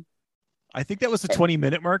this one. I think that was the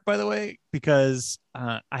 20-minute mark, by the way, because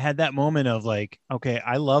I had that moment of like, okay,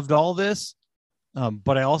 I loved all this,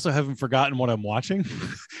 but I also haven't forgotten what I'm watching.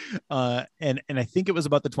 And I think it was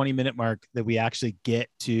about the 20-minute mark that we actually get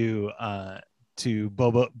to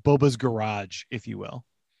Boba's garage, if you will.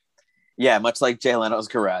 Yeah, much like Jay Leno's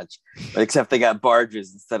garage, except they got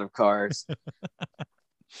barges instead of cars.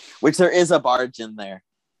 Which there is a barge in there.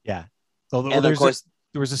 Yeah. So and of course,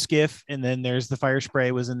 there was a skiff, and then there's the fire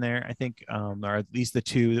spray was in there. I think, or at least the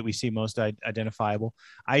two that we see most identifiable.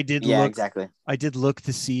 I did look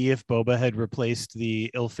to see if Boba had replaced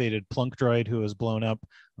the ill-fated plunk droid who was blown up.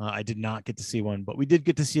 I did not get to see one, but we did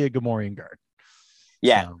get to see a Gamorrean guard.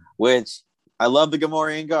 Yeah, which I love the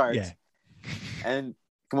Gamorrean guards. Yeah. And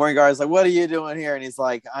Gamorrean guard is like, "What are you doing here?" And he's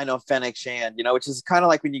like, "I know Fennec Shand," you know, which is kind of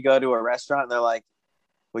like when you go to a restaurant and they're like,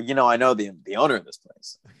 "Well, you know, I know the owner of this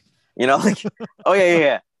place." You know, like, oh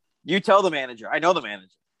yeah. You tell the manager. I know the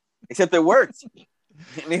manager. Except it worked.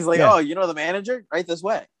 And he's like, oh, you know the manager? Right this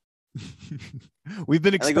way. We've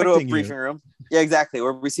been expecting they go to a briefing room. Yeah, exactly.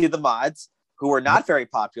 Where we see the mods who were not very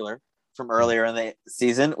popular from earlier in the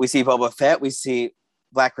season. We see Boba Fett. We see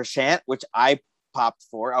Black Krrsantan, which I popped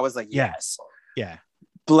for. I was like, yes. Yeah.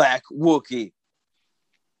 Black Wookiee.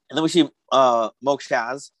 And then we see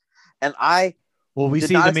Mokshaz. And we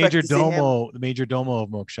see the major domo of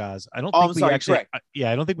Mokshaz. I don't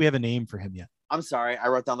think we have a name for him yet. I'm sorry, I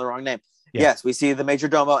wrote down the wrong name. Yeah. Yes, we see the major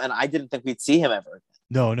domo, and I didn't think we'd see him ever.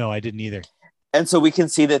 No, I didn't either. And so we can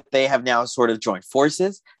see that they have now sort of joined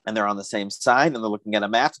forces, and they're on the same side, and they're looking at a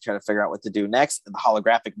map to try to figure out what to do next. And the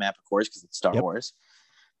holographic map, of course, because it's Star Wars.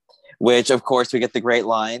 Which, of course, we get the great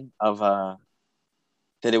line of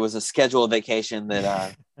that it was a scheduled vacation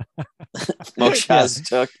that Mokshaz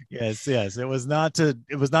took. Yes. It was not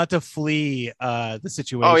to flee the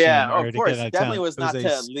situation. Oh yeah, of course. It definitely was not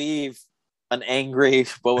to leave an angry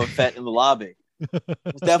Boba Fett in the lobby. It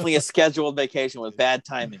was definitely a scheduled vacation with bad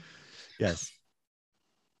timing. Yes.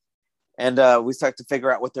 And we start to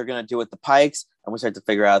figure out what they're going to do with the Pikes, and we start to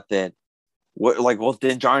figure out that Din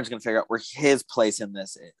Djarin's going to figure out where his place in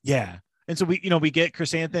this is. Yeah. And so we get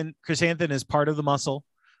Krrsantan. Krrsantan is part of the muscle.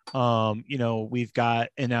 We've got,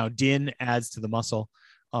 and now Din adds to the muscle.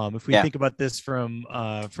 If we think about this from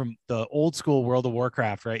the old school World of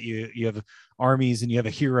Warcraft, right? You have armies and you have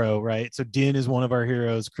a hero, right? So Din is one of our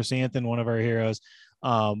heroes, Krrsantan one of our heroes.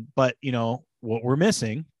 But what we're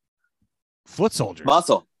missing, foot soldiers.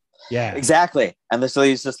 Muscle. Yeah. Exactly. And so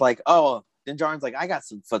he's just like, oh, Din Djarin's like, I got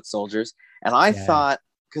some foot soldiers. And I thought,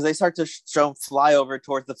 because they start to show him fly over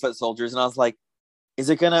towards the foot soldiers, and I was like, are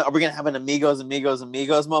we gonna have an amigos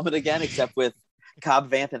moment again, except with Cobb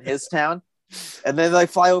Vanth and his town? And then they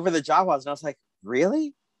fly over the Jawas, and I was like,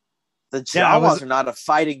 really? The Jawas are not a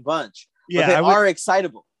fighting bunch. Yeah, but they are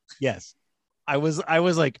excitable. Yes. I was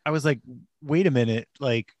like, wait a minute,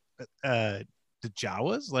 like the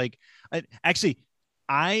Jawas? Like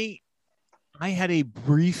I had a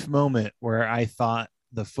brief moment where I thought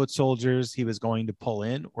the foot soldiers he was going to pull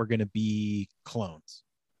in were going to be clones.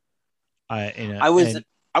 I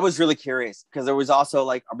was really curious because there was also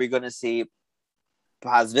like, are we going to see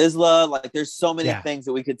Paz Vizsla? Like, there's so many things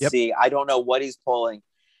that we could see. I don't know what he's pulling.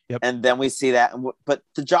 Yep. And then we see that. But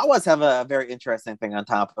the Jawas have a very interesting thing on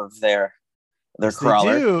top of their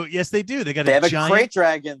crawler. Yes, they do. They have a crate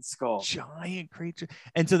dragon skull. Giant crate.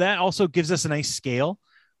 And so that also gives us a nice scale.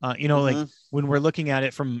 Like when we're looking at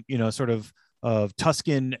it from, sort of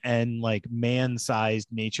Tusken and like man-sized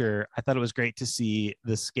nature, I thought it was great to see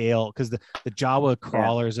the scale, because the Jawa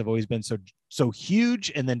crawlers have always been so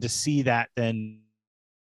huge, and then to see that then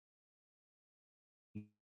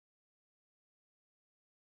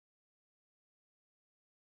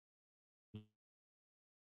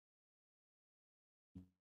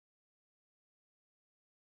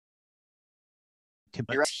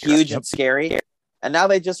huge and scary. And now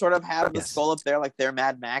they just sort of have the skull up there like they're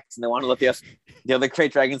Mad Max, and they want to let the other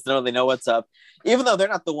Krayt Dragons know they know what's up, even though they're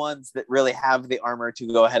not the ones that really have the armor to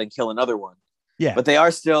go ahead and kill another one. Yeah, but they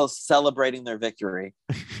are still celebrating their victory.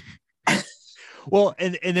 Well,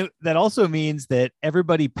 that also means that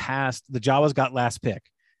everybody passed the Jawas got last pick,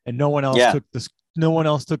 and no one else took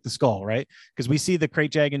the skull, right? Because we see the Krayt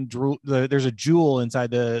Dragon there's a jewel inside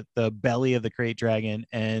the belly of the Krayt Dragon,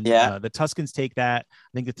 and the Tuskens take that. I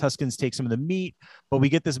think the Tuskens take some of the meat, but we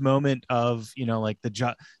get this moment of like the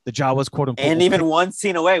Jawas, quote unquote, and even one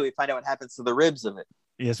scene away, we find out what happens to the ribs of it.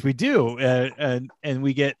 Yes, we do, and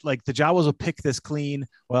we get like the Jawas will pick this clean.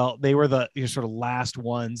 Well, they were the sort of last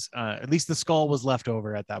ones. At least the skull was left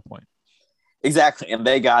over at that point. Exactly, and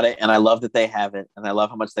they got it, and I love that they have it, and I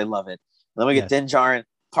love how much they love it. And then we get Din Djarin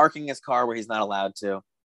parking his car where he's not allowed to.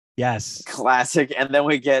 Yes, classic. And then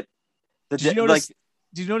we get Did you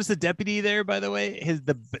notice the deputy there? By the way,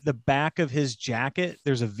 the back of his jacket,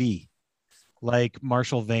 there's a V, like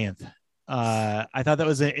Marshall Vanth. I thought that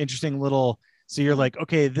was an interesting little. So you're like,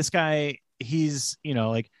 okay, this guy, he's,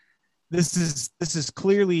 like, this is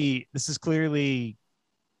clearly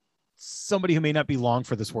somebody who may not be long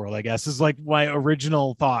for this world, I guess, is like my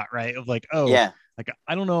original thought, right? Of like, oh, yeah, like,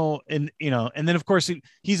 I don't know. And, and then of course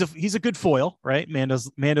he's a good foil, right?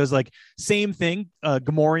 Mando's like, same thing.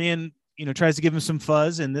 Gamorrean, tries to give him some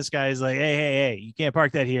fuzz. And this guy's like, hey, you can't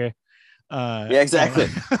park that here. Yeah, exactly.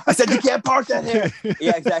 I said you can't park that here.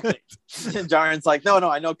 Yeah, exactly. And Djarin's like, no,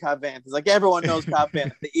 I know Cobb Vanth. He's like, everyone knows Cobb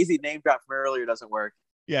Vanth. The easy name drop from earlier doesn't work.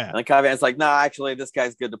 Yeah. And then Cobb Vanth's like, no, actually, this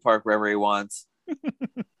guy's good to park wherever he wants.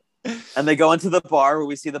 And they go into the bar where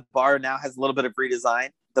we see the bar now has a little bit of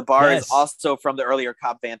redesign. The bar is also from the earlier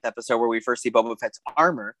Cobb Vanth episode where we first see Boba Fett's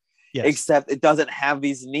armor, except it doesn't have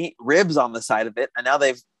these neat ribs on the side of it. And now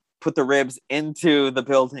they've put the ribs into the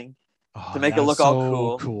building to make it look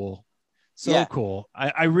all cool. So cool.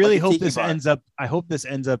 I really hope this ends up. I hope this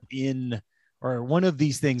ends up in, or one of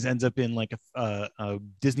these things ends up in like a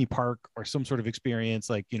Disney park or some sort of experience.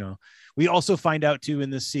 Like, we also find out too in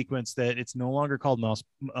this sequence that it's no longer called Mos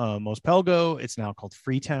Pelgo. It's now called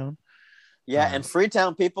Freetown. Yeah. And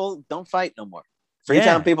Freetown people don't fight no more.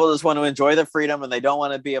 Freetown people just want to enjoy their freedom and they don't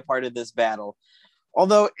want to be a part of this battle.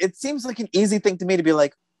 Although it seems like an easy thing to me to be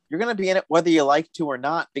like, you're going to be in it whether you like to or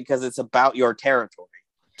not, because it's about your territory.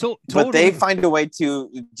 But they find a way to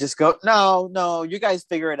just go, no, you guys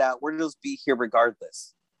figure it out. We're just be here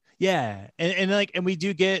regardless. Yeah, and we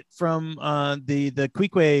do get from the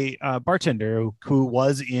Kwikwe bartender who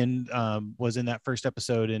was in that first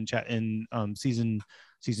episode in season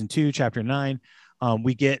 2, chapter 9.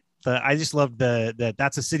 We get I just love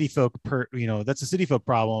that's a city folk that's a city folk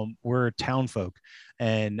problem. We're town folk,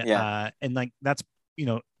 and like that's.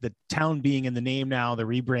 The town being in the name now, the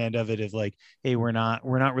rebrand of it is like, hey, we're not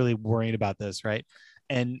really worried about this, right?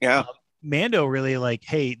 And Mando really like,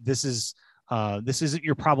 hey, this isn't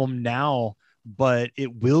your problem now, but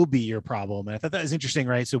it will be your problem. And I thought that was interesting,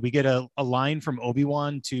 right? So we get a line from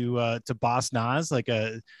Obi-Wan to Boss Nas,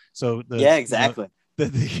 exactly.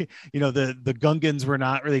 The Gungans were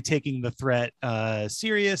not really taking the threat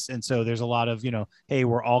serious, and so there's a lot of hey,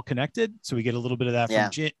 we're all connected. So we get a little bit of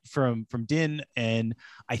that from Din, and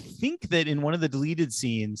I think that in one of the deleted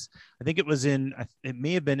scenes, I think it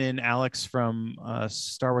may have been in Alex from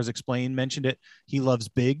Star Wars Explained mentioned it. He loves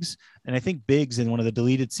Biggs, and I think Biggs in one of the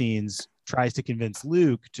deleted scenes tries to convince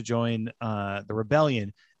Luke to join the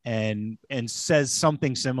rebellion, and says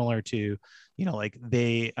something similar to. Like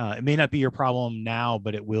it may not be your problem now,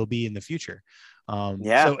 but it will be in the future.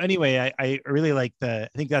 So anyway, I really like I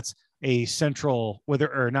think that's a central,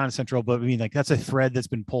 whether or not central, but I mean, like that's a thread that's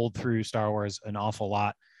been pulled through Star Wars an awful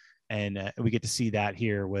lot. And we get to see that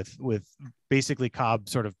here with basically Cobb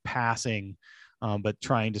sort of passing, but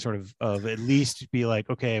trying to sort of at least be like,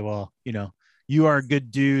 okay, well, you are a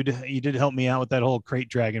good dude. You did help me out with that whole Krayt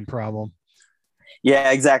Dragon problem.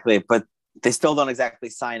 Yeah, exactly. But they still don't exactly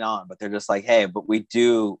sign on, but they're just like, hey, but we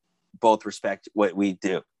do both respect what we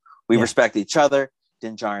do. We respect each other.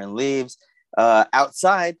 Din Djarin leaves.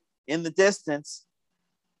 Outside, in the distance,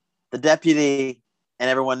 the deputy and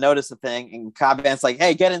everyone notice the thing, and Cobb Vanth's like,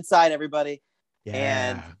 hey, get inside, everybody.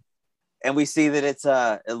 Yeah. And we see that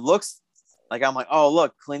it looks like, I'm like, oh,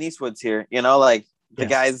 look, Clint Eastwood's here. The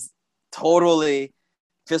guy's totally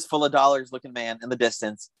fistful of dollars looking man in the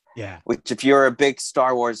distance. Yeah. Which, if you're a big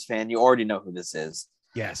Star Wars fan, you already know who this is.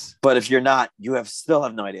 Yes. But if you're not, you still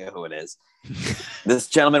have no idea who it is. This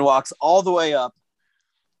gentleman walks all the way up.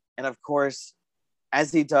 And of course,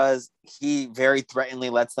 as he does, he very threateningly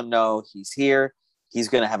lets them know he's here. He's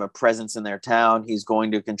going to have a presence in their town. He's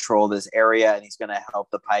going to control this area, and he's going to help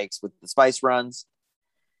the Pikes with the spice runs.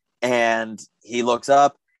 And he looks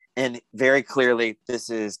up, and very clearly, this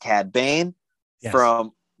is Cad Bane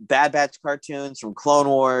from Bad Batch cartoons, from Clone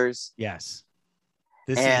Wars. Yes.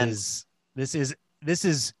 This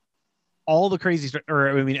is all the crazy stuff. Or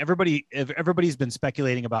I mean, everybody's been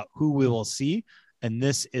speculating about who we will see, and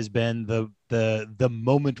this has been the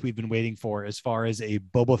moment we've been waiting for as far as a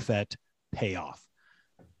Boba Fett payoff.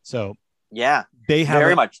 So yeah, they have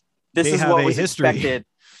very much. This is what was history. Expected.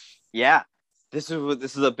 Yeah, this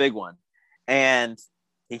is a big one, and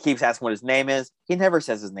he keeps asking what his name is. He never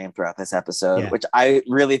says his name throughout this episode, which I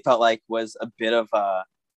really felt like was a bit of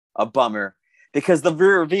a bummer, because the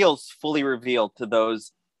reveal's fully revealed to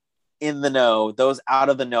those in the know. Those out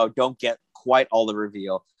of the know don't get quite all the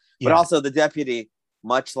reveal. But also the deputy,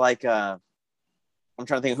 much like I'm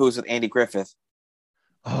trying to think who's with Andy Griffith.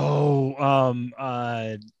 Barney.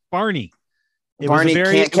 Barney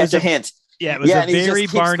can't catch a hint. Yeah, it was a very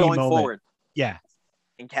Barney moment. Forward. Yeah.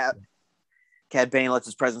 And Cad Bane lets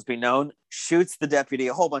his presence be known, shoots the deputy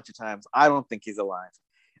a whole bunch of times. I don't think he's alive.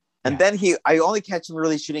 And then I only catch him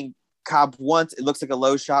really shooting Cobb once. It looks like a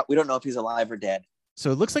low shot. We don't know if he's alive or dead.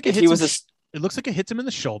 So it looks like it looks like it hits him in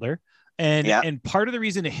the shoulder. And part of the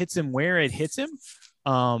reason it hits him where it hits him,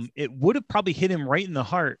 it would have probably hit him right in the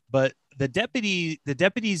heart, but the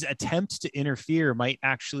deputy's attempt to interfere might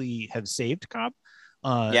actually have saved Cobb.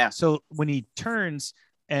 So when he turns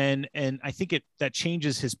and I think that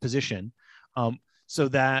changes his position. So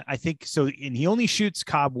that I think so, and he only shoots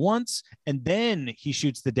Cobb once, and then he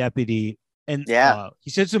shoots the deputy, and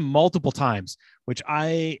he shoots him multiple times, which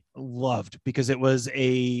I loved because it was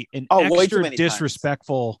an extra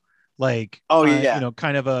disrespectful times. Like,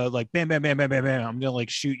 kind of a like bam, bam, bam, bam, bam, bam. I'm gonna like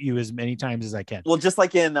shoot you as many times as I can. Well, just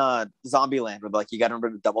like in Zombieland, where like you got to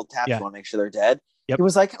remember to double tap, you want to make sure they're dead. Yep. It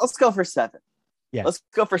was like, let's go for 7. Yeah, let's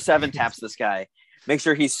go for 7 taps this guy, make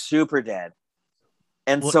sure he's super dead.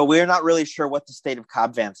 And so we're not really sure what the state of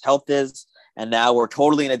Cobb Vanth's health is, and now we're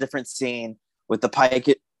totally in a different scene with the Pike.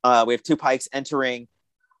 We have 2 Pikes entering.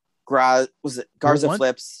 Garza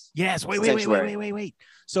flips? Yes. Wait.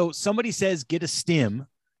 So somebody says get a stim.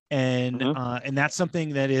 And that's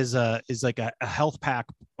something that is like a health pack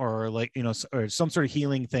or like, or some sort of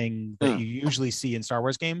healing thing that you usually see in Star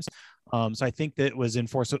Wars games. So I think that it was in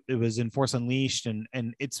Force Unleashed,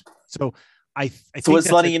 and it's so I think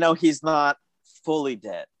it's letting you know he's not fully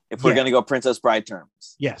dead. If we're going to go Princess Bride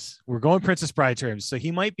terms. Yes, we're going Princess Bride terms. So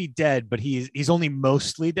he might be dead, but he's only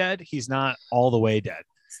mostly dead. He's not all the way dead.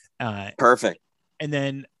 Perfect. And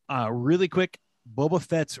then really quick, Boba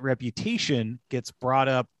Fett's reputation gets brought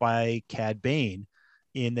up by Cad Bane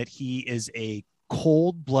in that he is a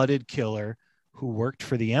cold-blooded killer who worked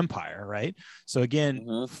for the Empire, right? So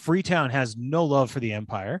again, Freetown has no love for the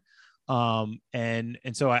Empire. And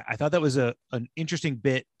so I thought that was an interesting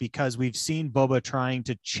bit, because we've seen Boba trying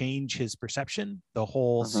to change his perception the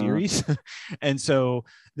whole series. And so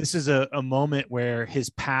this is a moment where his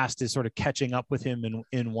past is sort of catching up with him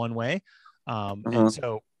in one way. And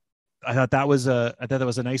so I thought that was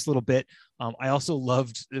a nice little bit. I also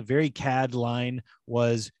loved the very Cad line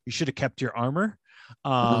was, "You should have kept your armor."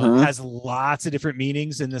 Has lots of different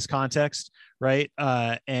meanings in this context, right?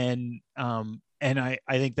 And I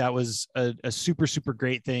think that was a super, super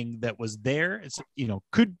great thing that was there. It's,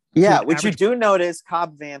 which you do notice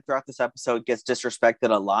Cobb Vanth throughout this episode gets disrespected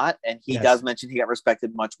a lot. And he does mention he got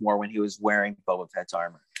respected much more when he was wearing Boba Fett's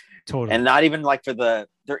armor. Totally. And not even like there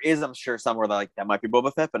is, I'm sure, somewhere like that might be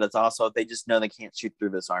Boba Fett, but it's also, they just know they can't shoot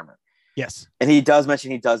through this armor. Yes. And he does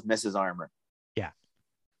mention he does miss his armor. Yeah.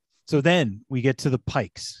 So then we get to the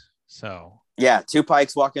Pikes. So 2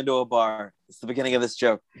 Pikes walk into a bar. It's the beginning of this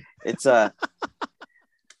joke. It's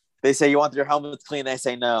they say, "You want your helmets clean?" They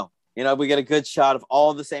say no. We get a good shot of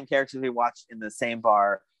all the same characters we watched in the same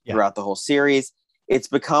bar throughout the whole series. It's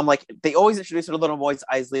become like they always introduce a little Mos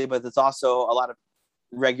Eisley, but it's also a lot of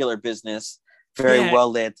regular business, very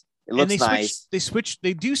well lit. It looks nice.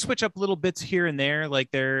 They do switch up little bits here and there. Like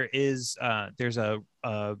there's a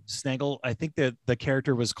Snaggle. I think that the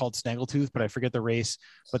character was called Snaggletooth, but I forget the race.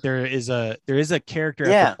 But there is a character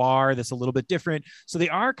at the bar that's a little bit different. So they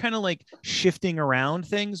are kind of like shifting around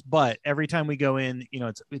things. But every time we go in,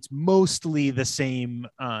 it's mostly the same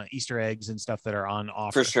Easter eggs and stuff that are on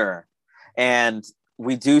offer. For sure. And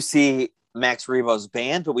we do see Max Rebo's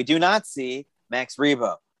band, but we do not see Max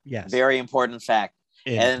Rebo. Yes. Very important fact.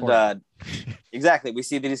 And exactly, we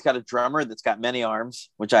see that he's got a drummer that's got many arms,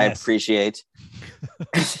 which I appreciate.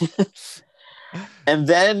 And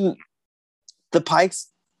then the Pikes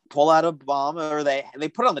pull out a bomb, or they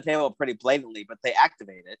put it on the table pretty blatantly, but they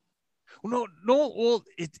activate it. No. Well,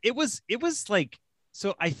 it was like,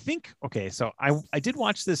 so I think, okay, so I did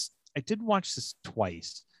watch this. I did watch this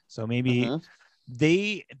twice. So maybe Mm-hmm.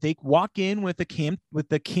 they walk in with the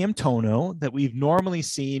Camtono that we've normally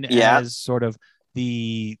seen Yeah. as sort of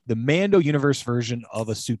the Mando universe version of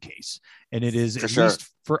a suitcase, and it is For at sure. least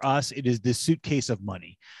for us, it is the suitcase of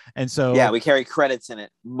money. And so Yeah, we carry credits in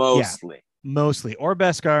it mostly. Mostly, or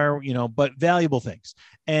Beskar, you know, but valuable things.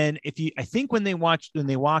 And I think when they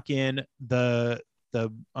walk in, the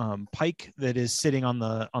Pike that is sitting on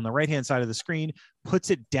the right hand side of the screen puts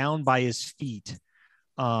it down by his feet,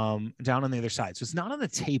 down on the other side, so it's not on the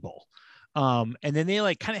table. And then they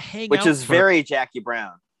like kind of hang which out, is very Jackie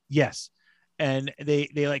Brown. Yes. And they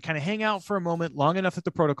like kind of hang out for a moment, long enough that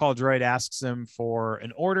the protocol droid asks them for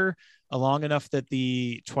an order, long enough that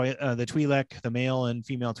the Twi'lek, the male and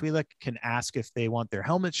female Twi'lek, can ask if they want their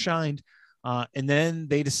helmets shined. And then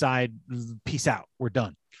they decide, peace out, we're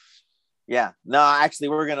done. Yeah. No, actually,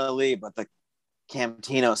 we're going to leave, but the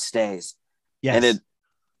Camtino stays. Yes. And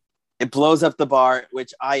it blows up the bar,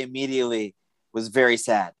 which I immediately was very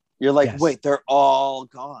sad. You're like, wait, they're all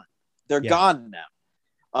gone. They're gone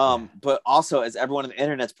now. But also, as everyone on the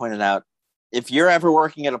internet's pointed out, if you're ever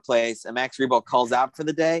working at a place and Max Rebo calls out for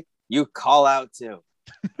the day, you call out too.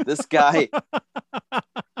 This guy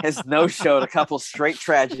has no-showed a couple straight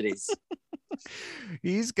tragedies.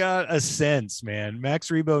 He's got a sense, man. Max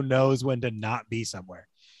Rebo knows when to not be somewhere.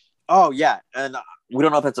 Oh, yeah. And we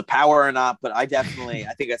don't know if that's a power or not, but I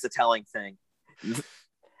think that's a telling thing.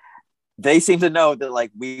 They seem to know that,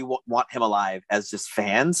 like, we want him alive as just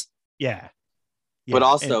fans. Yeah. But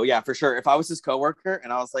also, for sure. If I was his coworker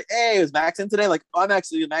and I was like, hey, is Max in today? Like, oh, I'm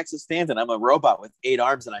actually Max's stand-in. I'm a robot with 8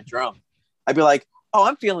 arms and I drum. I'd be like, oh,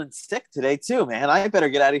 I'm feeling sick today too, man. I better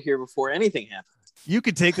get out of here before anything happens. You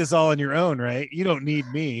could take this all on your own, right? You don't need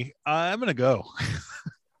me. I'm going to go.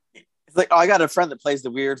 It's like, oh, I got a friend that plays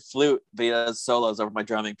the weird flute, but he does solos over my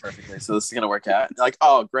drumming perfectly. So this is going to work out. Like,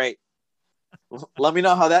 oh, great. Let me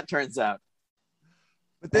know how that turns out.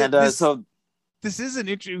 But this is an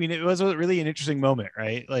interesting, I mean, it was really an interesting moment,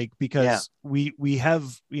 right? Like, because we have,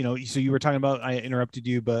 you know, so you were talking about, I interrupted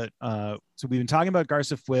you, but so we've been talking about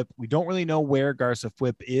Garsa Fwip. We don't really know where Garsa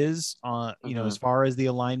Fwip is, you know, as far as the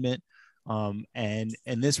alignment. And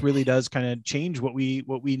this really does kind of change what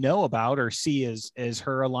we know about or see as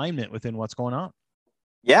her alignment within what's going on.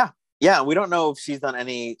 Yeah. Yeah. We don't know if she's done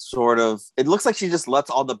any sort of, it looks like she just lets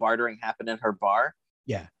all the bartering happen in her bar.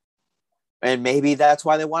 Yeah. And maybe that's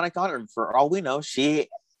why they want to got her. For all we know, she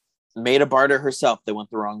made a barter herself that went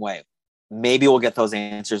the wrong way. Maybe we'll get those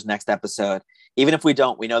answers next episode. Even if we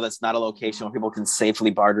don't, we know that's not a location where people can safely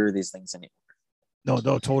barter these things anymore.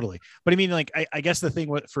 No, totally. But I mean, like, I guess the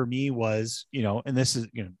thing for me was, you know, and this is,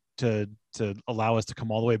 you know, to allow us to come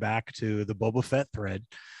all the way back to the Boba Fett thread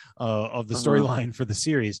of the storyline for the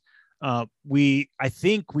series. I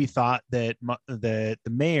think we thought that the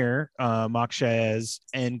mayor, Mok Shaiz,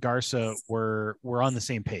 and Garsa were on the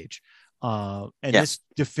same page. This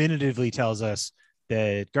definitively tells us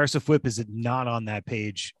that Garsa Fwip is not on that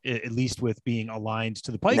page, at least with being aligned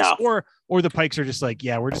to the Pikes, or the Pikes are just like,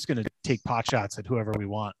 yeah, we're just going to take pot shots at whoever we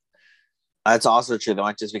want. That's also true. They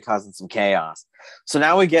might just be causing some chaos. So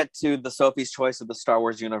now we get to the Sophie's Choice of the Star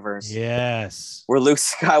Wars universe. Yes. Where Luke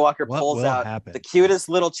Skywalker pulls out the cutest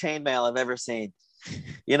little chainmail I've ever seen.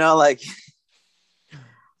 You know, like,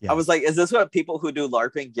 I was like, is this what people who do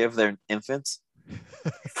LARPing give their infants?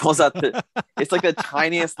 Pulls out it's like the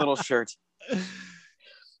tiniest little shirt.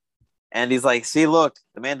 And he's like, see, look,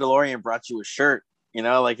 the Mandalorian brought you a shirt, you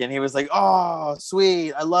know, like, and he was like, oh,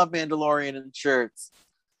 sweet. I love Mandalorian and shirts.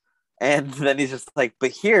 And then he's just like,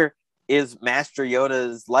 but here is Master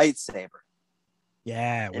Yoda's lightsaber.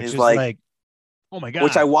 Yeah. Which is like, oh my God.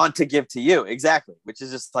 Which I want to give to you. Exactly. Which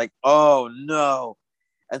is just like, oh no.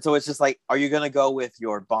 And so it's just like, are you going to go with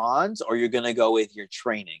your bonds or you're going to go with your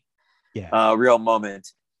training? Yeah. Real moment.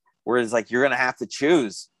 Whereas, like, you're going to have to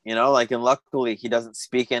choose, you know, like, and luckily he doesn't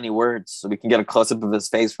speak any words, so we can get a close up of his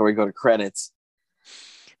face before we go to credits.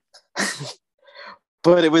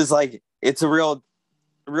 But it was like, it's a real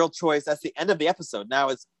choice. That's the end of the episode. Now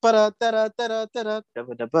it's and we're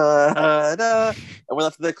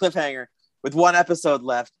left with the cliffhanger with one episode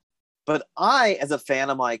left. But I, as a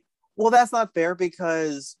fan, I'm like, well, that's not fair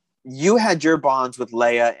because you had your bonds with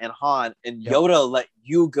Leia and Han, and Yoda let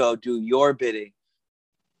you go do your bidding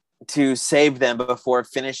to save them before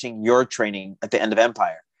finishing your training at the end of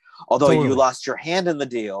Empire. Although you lost your hand in the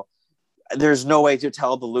deal, there's no way to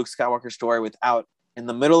tell the Luke Skywalker story without, in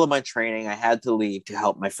the middle of my training, I had to leave to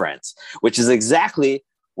help my friends, which is exactly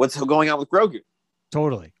what's going on with Grogu.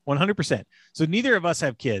 Totally. 100%. So neither of us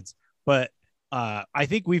have kids, but I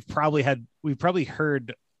think we've probably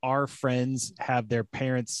heard our friends have their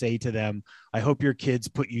parents say to them, I hope your kids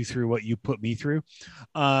put you through what you put me through.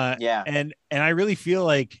 And I really feel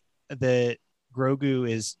like that Grogu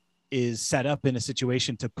is set up in a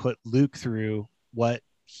situation to put Luke through what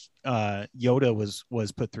Yoda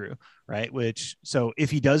was put through, right? Which, so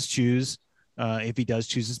if he does choose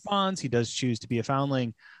his bonds, he does choose to be a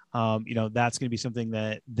foundling, that's going to be something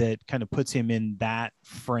that kind of puts him in that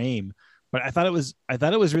frame. But I thought it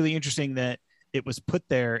was really interesting that it was put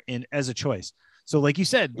there in as a choice. So like you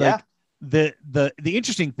said, like the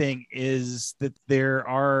interesting thing is that there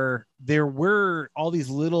were all these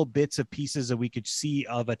little bits of pieces that we could see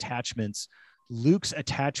of attachments. Luke's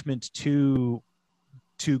attachment to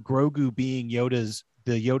Grogu being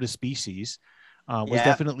the Yoda species was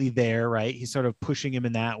definitely there, right? He's sort of pushing him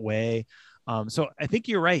in that way. So I think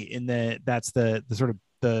you're right in that's the sort of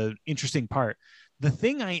the interesting part. The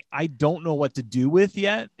thing I don't know what to do with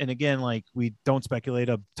yet, and again, like, we don't speculate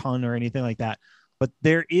a ton or anything like that, but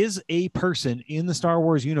there is a person in the Star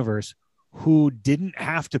Wars universe who didn't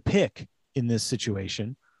have to pick in this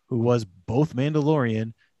situation, who was both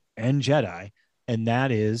Mandalorian and Jedi, and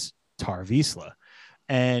that is Tar Vizsla.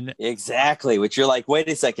 And exactly, which you're like, wait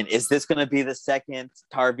a second, is this going to be the second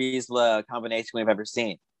Tar Vizsla combination we've ever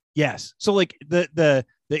seen? Yes. So like the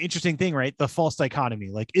interesting thing, right? The false dichotomy,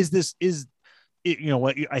 like, is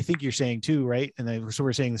what I think you're saying too, right? And then so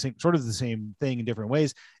we're saying the same thing in different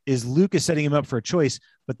ways, is Luke is setting him up for a choice,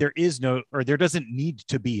 but there doesn't need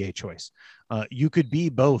to be a choice. You could be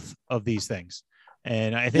both of these things.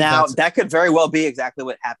 And I think now that could very well be exactly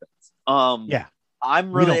what happens.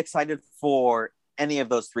 I'm really excited for any of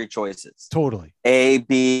those three choices. Totally. A,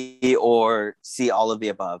 B, or C, all of the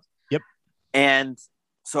above. Yep. And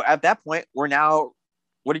so at that point, what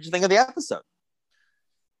did you think of the episode?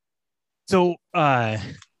 So,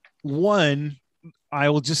 one, I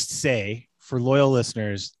will just say for loyal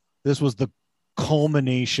listeners, this was the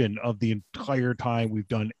culmination of the entire time we've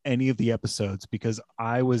done any of the episodes, because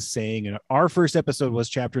I was saying, our first episode was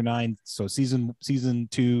chapter 9. So season 2, season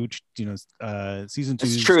 2.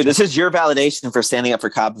 It's true. This is your validation for standing up for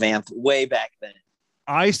Cobb Vanth way back then.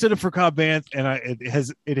 I stood up for Cobb Vanth, and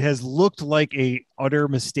it has looked like a utter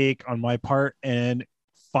mistake on my part. And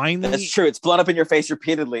finally, that's true. It's blown up in your face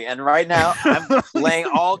repeatedly. And right now I'm laying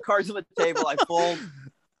all cards on the table. I fold.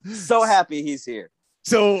 So happy he's here.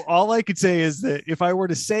 So all I could say is that if I were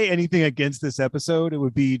to say anything against this episode, it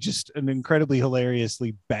would be just an incredibly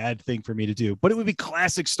hilariously bad thing for me to do, but it would be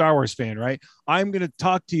classic Star Wars fan, right? I'm going to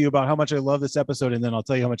talk to you about how much I love this episode, and then I'll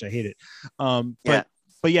tell you how much I hate it.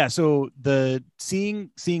 But yeah, so the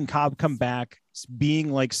seeing Cobb come back,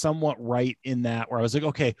 being like somewhat right in that, where I was like,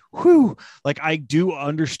 okay, whew, like I do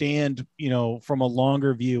understand, from a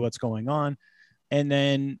longer view what's going on. And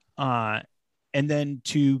then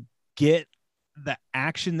to get the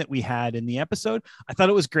action that we had in the episode, I thought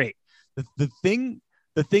it was great. The thing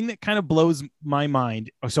that kind of blows my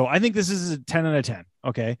mind. So I think this is a 10 out of 10.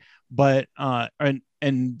 Okay. But,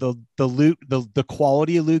 and the Luke, the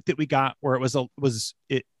quality of Luke that we got, where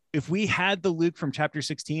if we had the Luke from chapter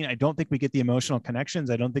 16, I don't think we get the emotional connections.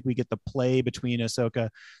 I don't think we get the play between Ahsoka.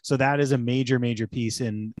 So that is a major, major piece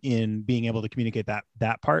in being able to communicate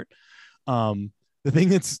that part. The thing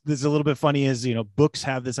that's a little bit funny is, books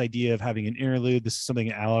have this idea of having an interlude. This is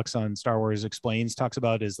something Alex on Star Wars Explains talks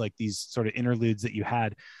about, is like these sort of interludes that you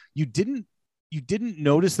had. You didn't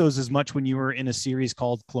notice those as much when you were in a series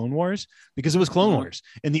called Clone Wars, because it was Clone Wars,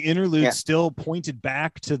 and the interlude still pointed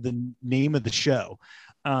back to the name of the show.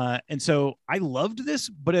 And so I loved this,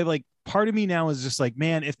 but part of me now is just like,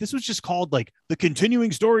 man, if this was just called like the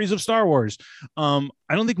continuing stories of Star Wars, I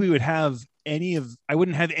don't think we would have I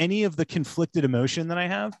wouldn't have any of the conflicted emotion that I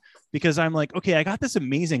have, because I'm like, okay, I got this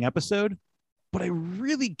amazing episode, but I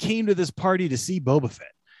really came to this party to see Boba Fett,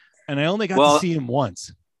 and I only got to see him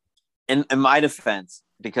once. In my defense,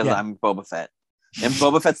 because I'm Boba Fett, in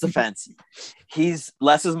Boba Fett's defense,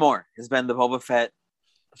 less is more has been the Boba Fett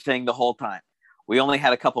thing the whole time. We only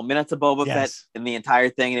had a couple minutes of Boba Fett in the entire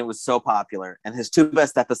thing, and it was so popular. And his two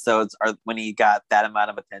best episodes are when he got that amount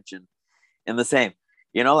of attention. In the same,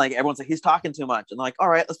 like everyone's like, he's talking too much, and they're like, all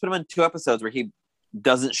right, let's put him in 2 episodes where he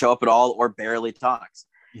doesn't show up at all or barely talks.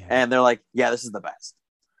 And they're like, yeah, this is the best.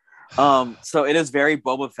 So it is very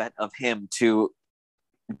Boba Fett of him to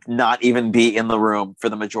not even be in the room for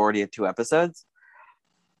the majority of 2 episodes.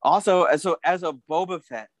 Also, as a Boba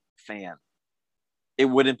Fett fan, it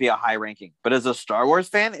wouldn't be a high ranking, but as a Star Wars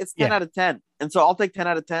fan, it's 10 out of 10. And so I'll take 10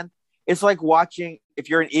 out of 10. It's like watching, if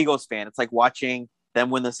you're an Eagles fan, it's like watching them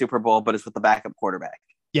win the Super Bowl, but it's with the backup quarterback.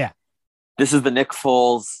 Yeah. This is the Nick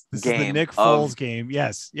Foles game. This is the Nick Foles game.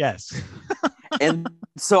 Yes. And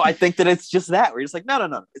So I think that it's just that. We're just like,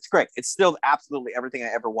 no. It's great. It's still absolutely everything I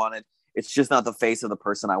ever wanted. It's just not the face of the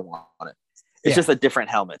person I wanted. It's just a different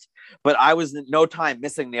helmet. But I was in no time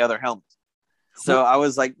missing the other helmet. So I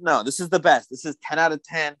was like, no, this is the best. This is 10 out of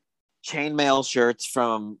 10 chainmail shirts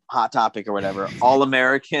from Hot Topic or whatever. All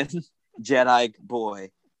American Jedi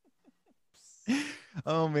boy.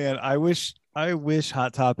 Oh man, I wish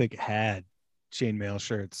Hot Topic had chainmail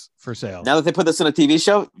shirts for sale. Now that they put this in a TV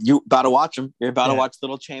show, you about to watch them. You're about to watch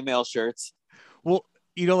little chainmail shirts. Well,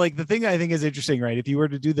 like the thing I think is interesting, right? If you were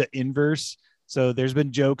to do the inverse, so there's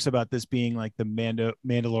been jokes about this being like the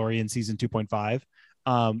Mandalorian season 2.5.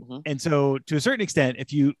 And so to a certain extent,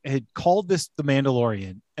 if you had called this the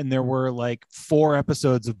Mandalorian and there were like 4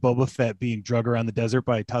 episodes of Boba Fett being drug around the desert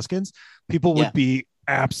by Tuskens, people would be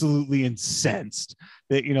absolutely incensed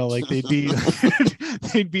that, like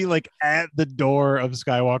they'd be like at the door of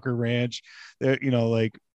Skywalker Ranch,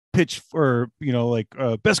 like pitch for,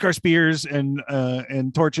 Beskar spears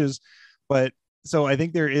and torches. But so I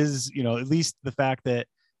think there is, at least the fact that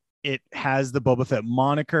it has the Boba Fett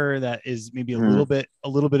moniker that is maybe a little bit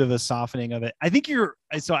of a softening of it. I think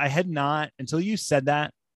I had not, until you said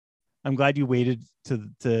that. I'm glad you waited to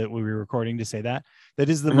when we were recording to say that. That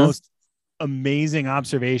is the most amazing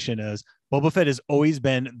observation, as Boba Fett has always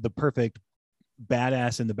been the perfect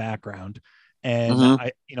badass in the background. And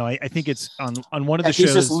I think it's on one of the shows.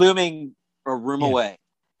 He's just looming a room away.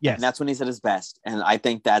 Yes. And that's when he's at his best. And I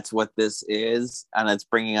think that's what this is. And it's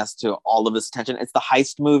bringing us to all of this attention. It's the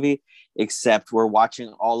heist movie, except we're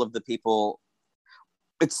watching all of the people.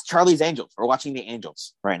 It's Charlie's Angels. We're watching the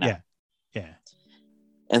Angels right now. Yeah.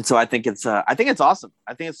 And so I think it's awesome.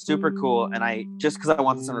 I think it's super cool. And just because I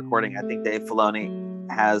want this in recording, I think Dave Filoni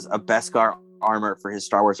has a Beskar armor for his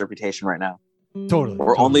Star Wars reputation right now. Totally.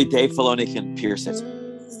 Or only Dave Filoni can pierce it.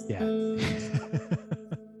 Yeah.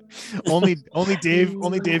 only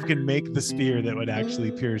Dave can make the spear that would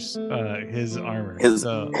actually pierce his armor. His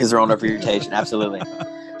own reputation. Absolutely.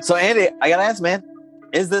 So Andy, I gotta ask, man,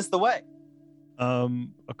 is this the way?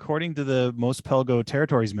 According to the Most Pelgo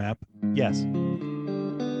Territories map, yes.